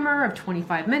Pomodoro timer of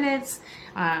 25 minutes.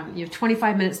 You have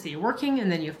 25 minutes that you're working,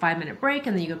 and then you have a 5-minute break,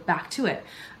 and then you go back to it.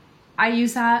 I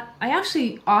use that. I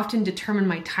actually often determine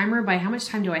my timer by how much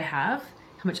time do I have,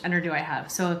 how much energy do I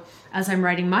have. So as I'm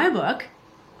writing my book,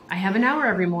 I have an hour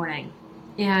every morning,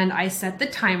 and I set the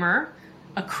timer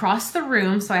across the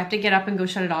room, so I have to get up and go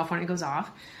shut it off when it goes off.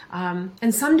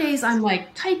 And some days I'm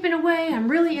like typing away, I'm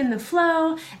really in the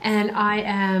flow, and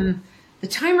the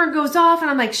timer goes off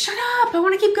and I'm like, shut up, I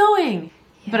want to keep going.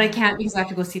 Yeah. But I can't because I have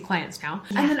to go see clients now.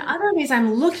 Yeah. And then other days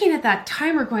I'm looking at that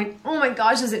timer going, oh my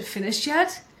gosh, is it finished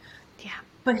yet? Yeah.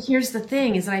 But here's the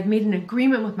thing is that I've made an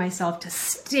agreement with myself to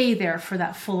stay there for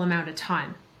that full amount of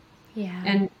time. Yeah.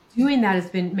 And doing that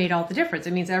has made all the difference.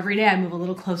 It means every day I move a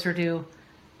little closer to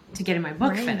getting my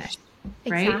book finished.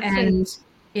 Right. Exactly. And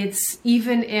it's,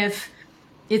 even if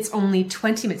it's only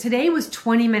 20 minutes. Today was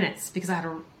 20 minutes because I had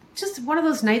just one of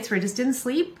those nights where I just didn't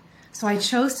sleep. So I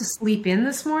chose to sleep in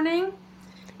this morning.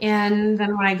 And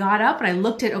then when I got up and I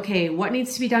looked at, okay, what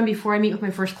needs to be done before I meet with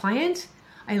my first client?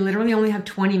 I literally only have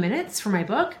 20 minutes for my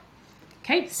book.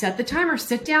 Okay, set the timer,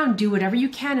 sit down, do whatever you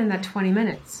can in that 20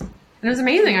 minutes. And it was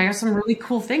amazing. I got some really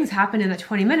cool things happen in that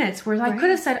 20 minutes where I could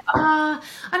have said, I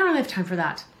don't really have time for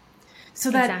that. So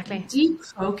that deep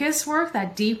focus work,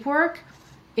 that deep work,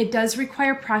 it does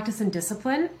require practice and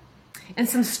discipline and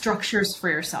some structures for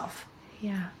yourself.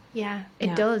 Yeah,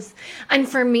 it does. And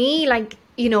for me,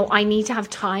 I need to have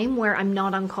time where I'm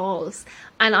not on calls.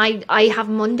 And I have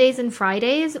Mondays and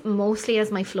Fridays mostly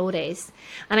as my flow days.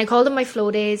 And I call them my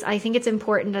flow days. I think it's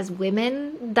important as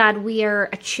women that we are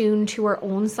attuned to our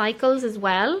own cycles as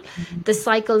well. Mm-hmm. The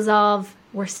cycles of,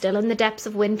 we're still in the depths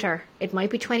of winter. It might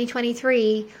be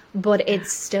 2023, but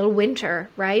it's still winter,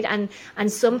 right?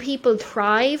 And some people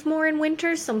thrive more in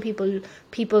winter. Some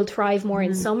people thrive more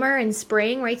in summer and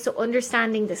spring, right? So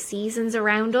understanding the seasons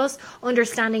around us,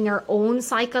 understanding our own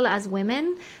cycle as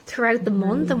women throughout the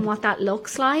month and what that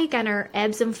looks like, and our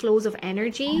ebbs and flows of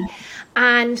energy,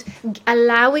 and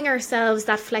allowing ourselves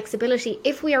that flexibility.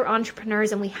 If we are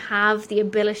entrepreneurs and we have the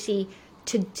ability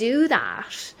to do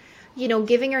that,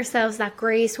 giving ourselves that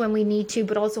grace when we need to,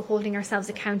 but also holding ourselves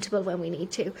accountable when we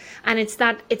need to. And it's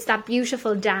that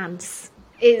beautiful dance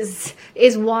is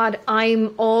what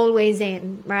I'm always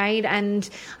in, right? And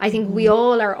I think we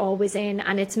all are always in,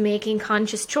 and it's making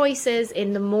conscious choices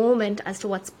in the moment as to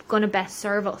what's going to best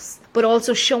serve us, but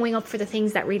also showing up for the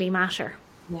things that really matter.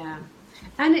 Yeah.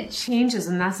 And it changes,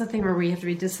 and that's the thing where we have to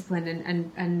be disciplined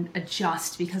and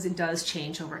adjust, because it does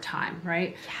change over time,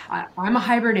 right? Yeah. I'm a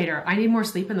hibernator. I need more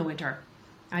sleep in the winter.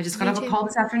 I just got off a call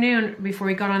this afternoon before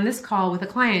we got on this call with a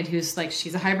client who's like,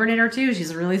 she's a hibernator too.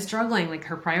 She's really struggling. Like,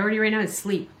 her priority right now is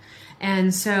sleep.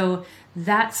 And so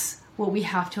that's what we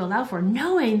have to allow for,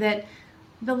 knowing that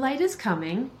the light is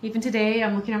coming. Even today,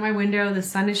 I'm looking out my window. The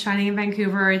sun is shining in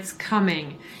Vancouver. It's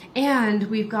coming. And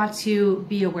we've got to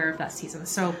be aware of that season.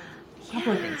 So a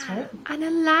couple of things, right? And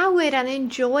allow it and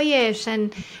enjoy it.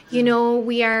 And, you know,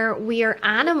 we are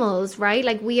animals, right?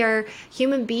 Like, we are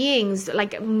human beings.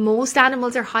 Like, most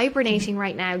animals are hibernating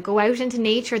right now. Go out into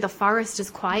nature. The forest is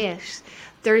quiet.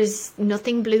 There's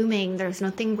nothing blooming. There's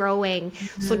nothing growing.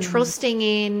 So trusting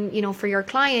in, you know, for your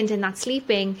client in that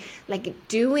sleeping, like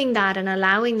doing that and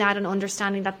allowing that and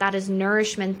understanding that that is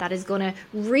nourishment that is going to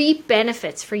reap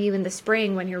benefits for you in the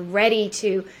spring when you're ready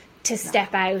to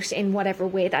step out in whatever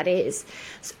way that is.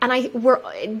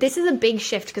 And this is a big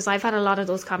shift, because I've had a lot of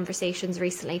those conversations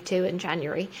recently too in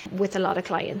January with a lot of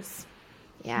clients.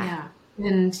 Yeah.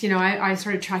 And, you know, I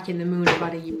started tracking the moon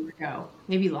about a year ago,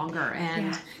 maybe longer,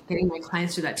 and getting my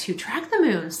clients to do that too. Track the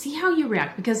moon, see how you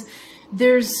react, because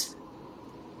there is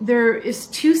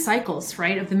 2 cycles,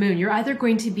 right, of the moon. You're either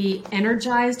going to be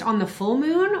energized on the full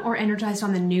moon or energized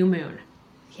on the new moon.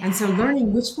 Yeah. And so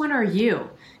learning which one are you,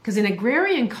 because in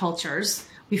agrarian cultures,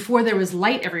 before there was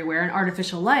light everywhere and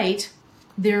artificial light,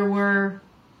 there were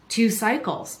 2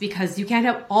 cycles, because you can't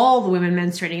have all the women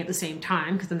menstruating at the same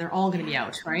time, because then they're all going to be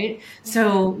out, right?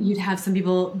 So you'd have some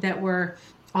people that were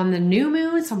on the new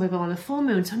moon, some people on the full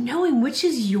moon. So knowing which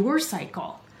is your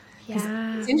cycle.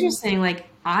 Yeah. It's interesting. Like,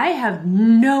 I have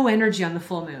no energy on the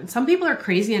full moon. Some people are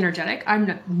crazy energetic.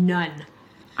 I'm none.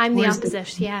 I'm the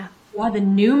opposite. Yeah, the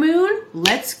new moon,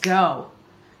 let's go.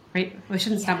 Right? Well, I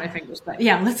shouldn't snap my fingers, but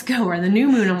let's go. Or the new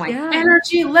moon, I'm like,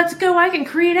 energy, let's go. I can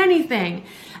create anything.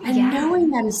 And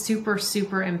knowing that is super,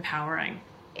 super empowering.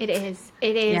 It is.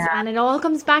 Yeah. And it all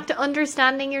comes back to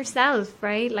understanding yourself,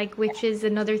 right? Like, which is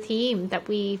another theme that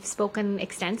we've spoken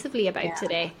extensively about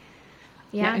today.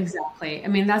 Yeah, exactly. I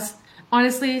mean, that's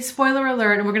honestly, spoiler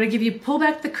alert, and we're going to give you, pull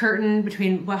back the curtain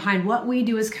behind what we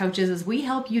do as coaches, is we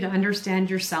help you to understand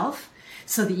yourself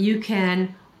so that you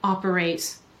can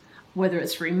operate, whether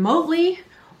it's remotely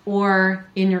or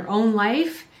in your own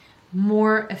life,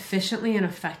 more efficiently and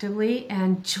effectively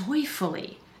and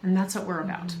joyfully. And that's what we're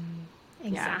about.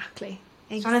 Exactly.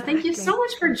 Shauna, thank you so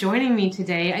much for joining me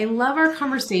today. I love our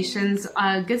conversations.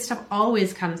 Good stuff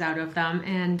always comes out of them.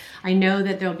 And I know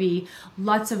that there'll be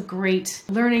lots of great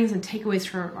learnings and takeaways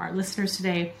for our listeners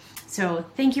today. So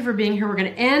thank you for being here. We're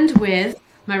going to end with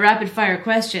my rapid fire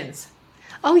questions.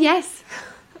 Oh, yes.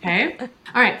 Okay.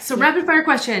 All right. So rapid fire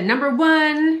question. Number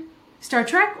 1, Star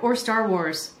Trek or Star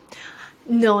Wars?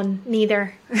 None.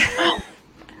 Neither.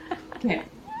 Okay.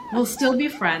 We'll still be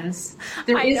friends.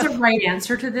 There is a right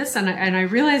answer to this. And I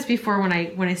realized before when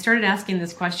I started asking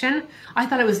this question, I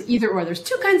thought it was either or. There's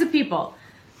 2 kinds of people.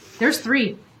 There's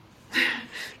 3.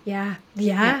 Yeah.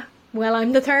 Well,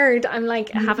 I'm the third. I'm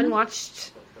like, I haven't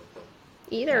watched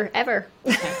either ever.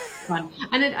 Okay. Fun.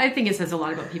 And I think it says a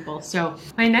lot about people. So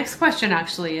my next question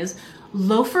actually is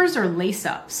loafers or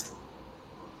lace-ups?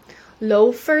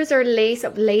 Loafers or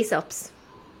lace-ups?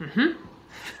 Mm-hmm.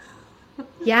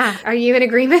 Yeah. Are you in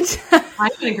agreement? I'm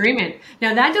in agreement.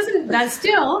 Now we're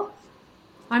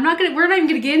not even going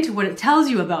to get into what it tells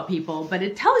you about people, but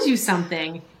it tells you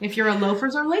something if you're a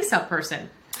loafers or lace-up person.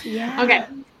 Yeah. Okay.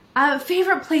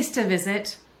 Favorite place to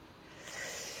visit?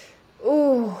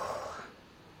 Ooh.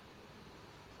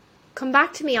 Come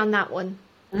back to me on that one.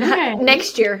 Okay.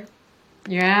 Next year.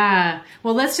 Yeah.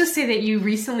 Well, let's just say that you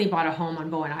recently bought a home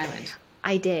on Bowen Island.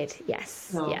 I did, yes.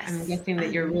 So yes. I'm guessing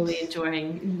that you're really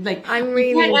enjoying, like, I'm really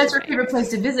you can't answer favorite place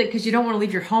to visit because you don't want to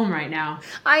leave your home right now.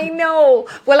 I know.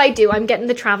 Well, I do. I'm getting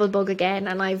the travel bug again,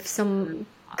 and I've some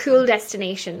cool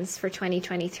destinations for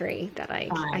 2023 that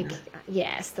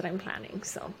that I'm planning.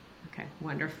 So. Okay,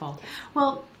 wonderful.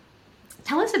 Well,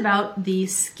 tell us about the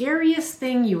scariest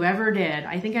thing you ever did.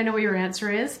 I think I know what your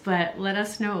answer is, but let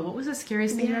us know. What was the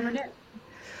scariest thing you ever did?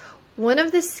 One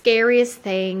of the scariest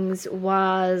things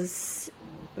was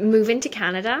moving to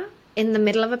Canada in the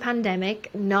middle of a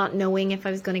pandemic, not knowing if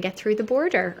I was going to get through the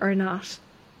border or not.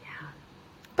 Yeah.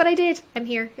 But I did. I'm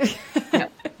here.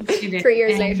 Yep, you did. 3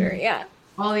 years later, yeah.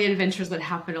 All the adventures that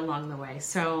happened along the way.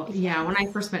 So, when I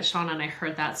first met Shauna and I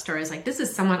heard that story, I was like, this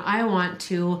is someone I want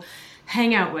to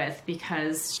hang out with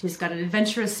because she's got an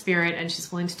adventurous spirit and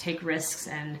she's willing to take risks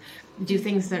and do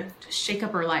things that shake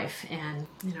up her life. And,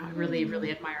 I really, really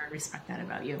admire and respect that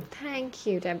about you. Thank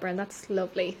you, Deborah. That's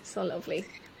lovely. So lovely.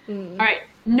 All right.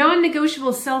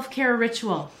 Non-negotiable self-care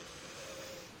ritual.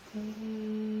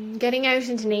 Getting out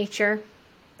into nature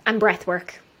and breath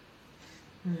work.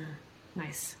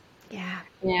 Nice. Yeah.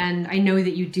 And I know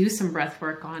that you do some breath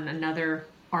work on another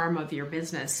arm of your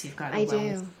business. You've got a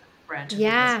wellness branch.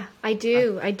 Yeah, I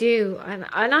do. And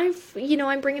I've,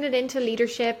 I'm bringing it into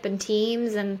leadership and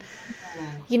teams. And,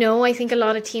 I think a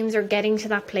lot of teams are getting to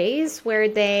that place where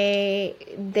they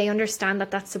understand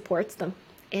that supports them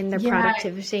in their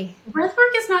productivity. Breath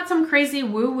work is not some crazy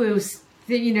woo-woo,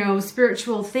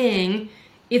 spiritual thing.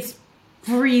 It's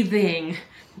breathing.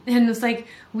 And it's like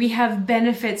we have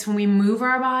benefits when we move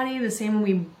our body the same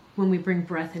when we bring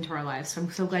breath into our lives. So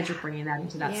I'm so glad you're bringing that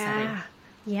into that setting.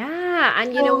 Yeah.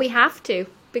 And, we have to,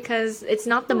 because it's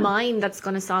not the mind that's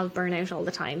going to solve burnout all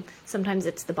the time. Sometimes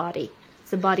it's the body.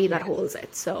 It's the body that holds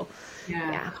it. So,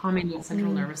 calming that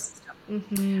central nervous system.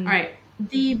 Mm-hmm. All right.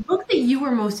 The book that you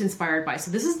were most inspired by. So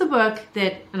this is the book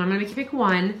that, and I'm going to make you pick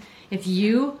one. If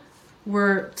you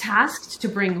were tasked to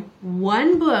bring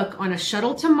one book on a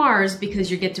shuttle to Mars, because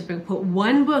you get to put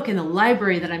one book in the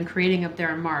library that I'm creating up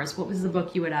there on Mars, what was the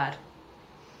book you would add?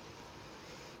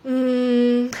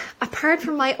 Apart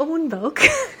from my own book,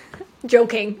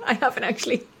 joking, I haven't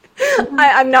actually.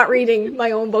 I'm not reading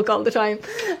my own book all the time.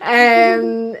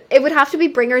 It would have to be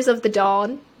Bringers of the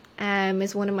Dawn.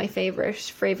 Is one of my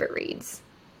favorite reads.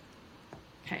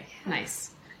 Okay, nice.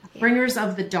 Yeah. Bringers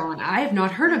of the Dawn. I have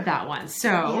not heard of that one.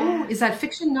 So, is that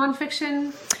fiction,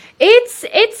 nonfiction?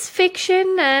 It's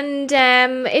fiction, and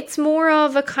it's more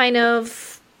of a kind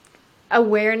of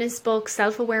awareness book,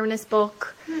 self-awareness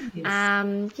book.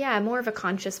 Nice. More of a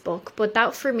conscious book. But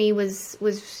that for me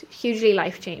was hugely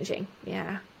life-changing.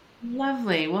 Yeah.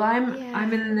 Lovely. Well,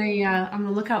 I'm in the on the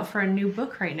lookout for a new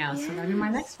book right now, so that'll be my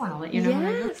next one. I'll let you know when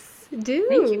I go. Do.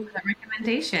 Thank you for that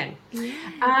recommendation.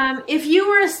 Yeah. If you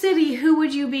were a city, who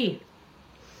would you be?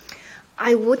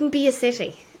 I wouldn't be a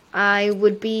city. I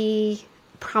would be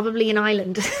probably an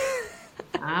island.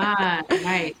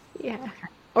 Right. Yeah.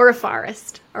 Or a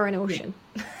forest or an ocean.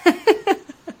 Yeah.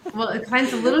 Well, it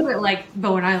sounds a little bit like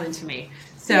Bowen Island to me.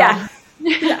 So,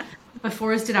 a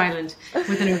forested island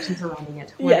with an ocean surrounding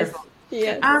it. Wonderful.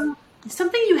 Yes.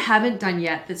 Something you haven't done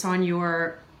yet that's on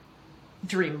your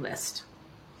dream list.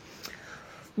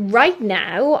 Right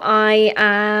now, I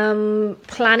am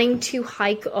planning to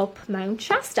hike up Mount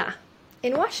Shasta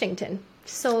in Washington.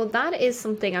 So that is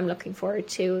something I'm looking forward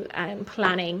to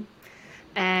planning.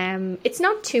 It's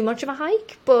not too much of a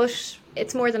hike, but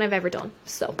it's more than I've ever done.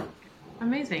 So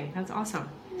amazing. That's awesome.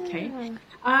 Okay.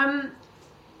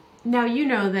 Now, you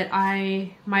know that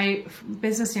my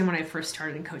business name when I first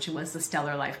started in coaching was the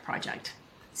Stellar Life Project.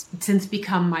 It's since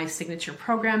become my signature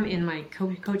program in my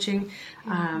coaching.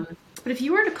 But if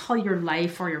you were to call your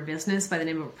life or your business by the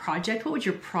name of a project, what would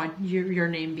your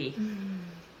name be?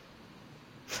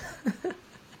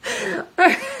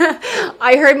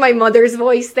 I heard my mother's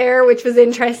voice there, which was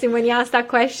interesting when you asked that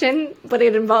question, but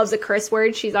it involves a curse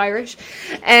word. She's Irish.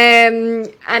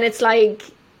 And it's like,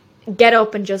 get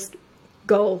up and just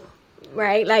go,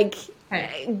 right? Like,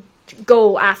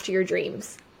 go after your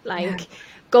dreams. Like,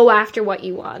 go after what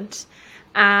you want.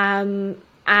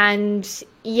 And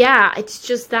it's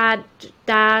just that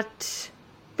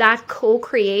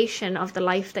co-creation of the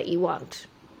life that you want,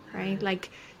 right? Like,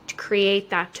 to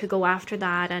create that, to go after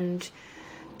that, and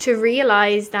to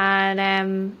realize that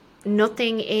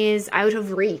nothing is out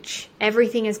of reach.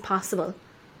 Everything is possible.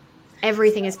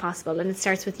 Everything is possible, and it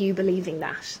starts with you believing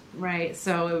that. Right.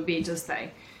 So it would be just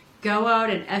like, go out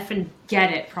and effing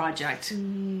get it project.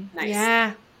 Nice.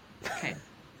 Yeah. Okay.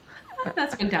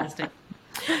 That's fantastic.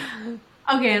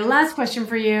 Okay, last question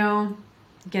for you.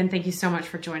 Again, thank you so much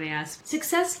for joining us.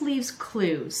 Success leaves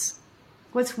clues.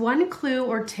 What's one clue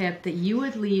or tip that you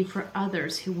would leave for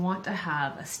others who want to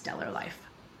have a stellar life?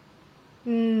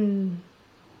 Good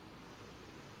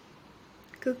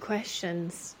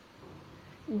questions.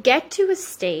 Get to a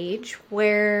stage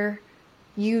where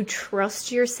you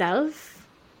trust yourself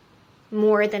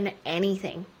more than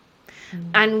anything.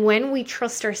 And when we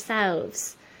trust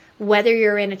ourselves, whether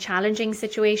you're in a challenging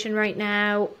situation right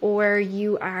now or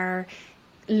you are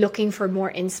looking for more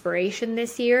inspiration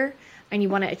this year and you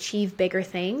want to achieve bigger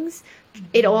things,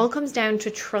 it all comes down to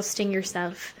trusting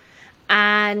yourself.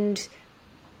 And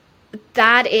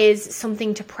that is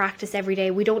something to practice every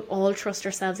day. We don't all trust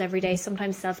ourselves every day.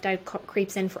 Sometimes self-doubt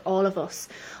creeps in for all of us.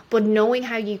 But knowing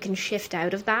how you can shift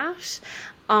out of that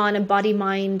on a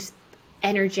body-mind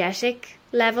energetic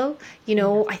level,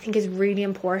 I think is really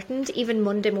important. Even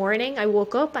Monday morning, I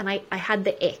woke up and I had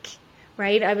the ick,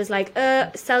 right? I was like,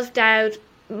 self-doubt,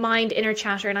 mind, inner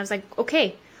chatter. And I was like,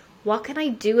 okay, what can I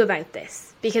do about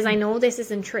this? Because I know this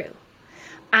isn't true.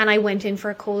 And I went in for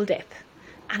a cold dip.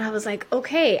 And I was like,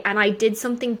 okay. And I did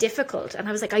something difficult. And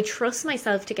I was like, I trust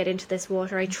myself to get into this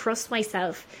water. I trust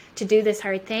myself to do this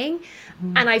hard thing.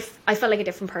 And I felt like a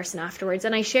different person afterwards.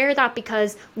 And I share that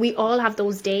because we all have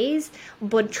those days,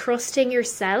 but trusting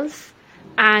yourself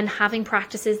and having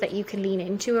practices that you can lean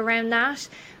into around that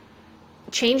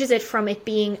changes it from it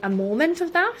being a moment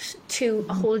of that to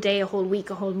a whole day, a whole week,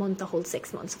 a whole month, a whole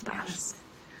 6 months of that. Yes.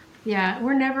 Yeah,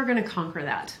 we're never going to conquer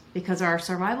that because our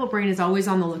survival brain is always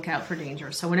on the lookout for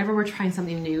danger. So whenever we're trying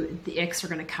something new, the icks are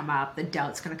going to come up, the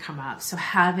doubt's going to come up. So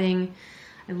I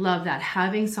love that,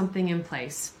 having something in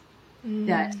place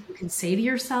that you can say to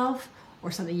yourself or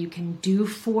something you can do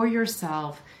for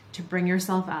yourself to bring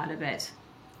yourself out of it.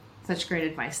 Such great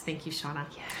advice. Thank you, Shauna.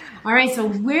 Yeah. All right, so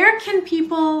where can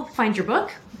people find your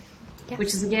book? Yes.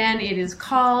 Which is, again, it is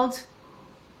called...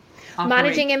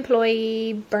 Managing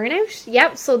Employee Burnout.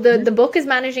 Yep. So the book is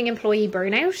Managing Employee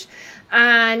Burnout.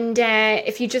 And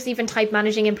if you just even type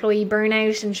Managing Employee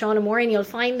Burnout and Shauna Moran, you'll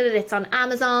find it. It's on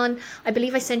Amazon. I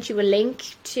believe I sent you a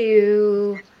link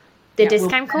to the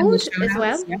discount code as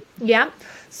well. Yeah.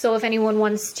 So if anyone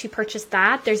wants to purchase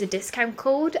that, there's a discount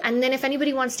code. And then if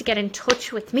anybody wants to get in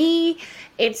touch with me,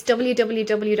 it's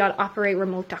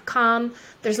www.operateremote.com.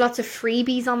 There's lots of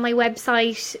freebies on my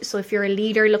website. So if you're a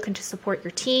leader looking to support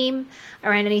your team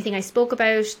around anything I spoke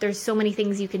about, there's so many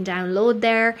things you can download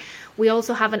there. We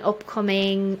also have an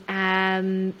upcoming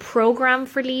program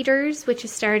for leaders, which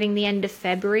is starting the end of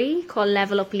February, called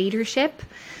Level Up Leadership,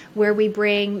 where we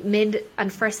bring mid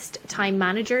and first time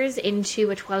managers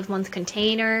into a 12-month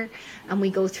container and we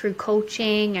go through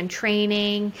coaching and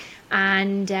training,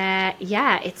 and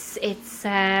it's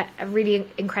a really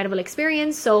incredible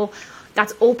experience. So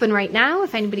that's open right now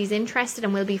if anybody's interested,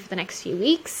 and will be for the next few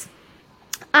weeks.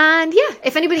 And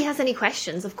if anybody has any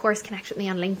questions, of course, connect with me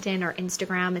on LinkedIn or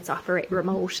Instagram. It's Operate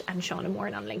Remote and Shauna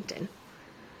Moran on LinkedIn.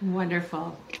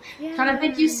 Wonderful. Yeah. Shauna,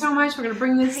 thank you so much. We're going to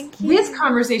bring this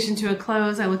conversation to a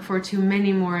close. I look forward to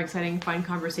many more exciting, fun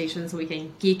conversations so we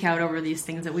can geek out over these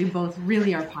things that we both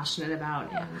really are passionate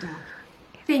about. And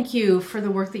thank you for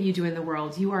the work that you do in the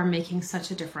world. You are making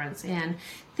such a difference. And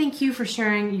thank you for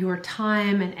sharing your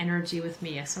time and energy with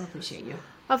me. I so appreciate you.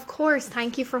 Of course.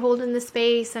 Thank you for holding the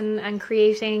space and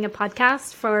creating a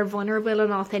podcast for vulnerable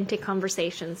and authentic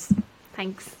conversations.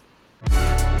 Thanks.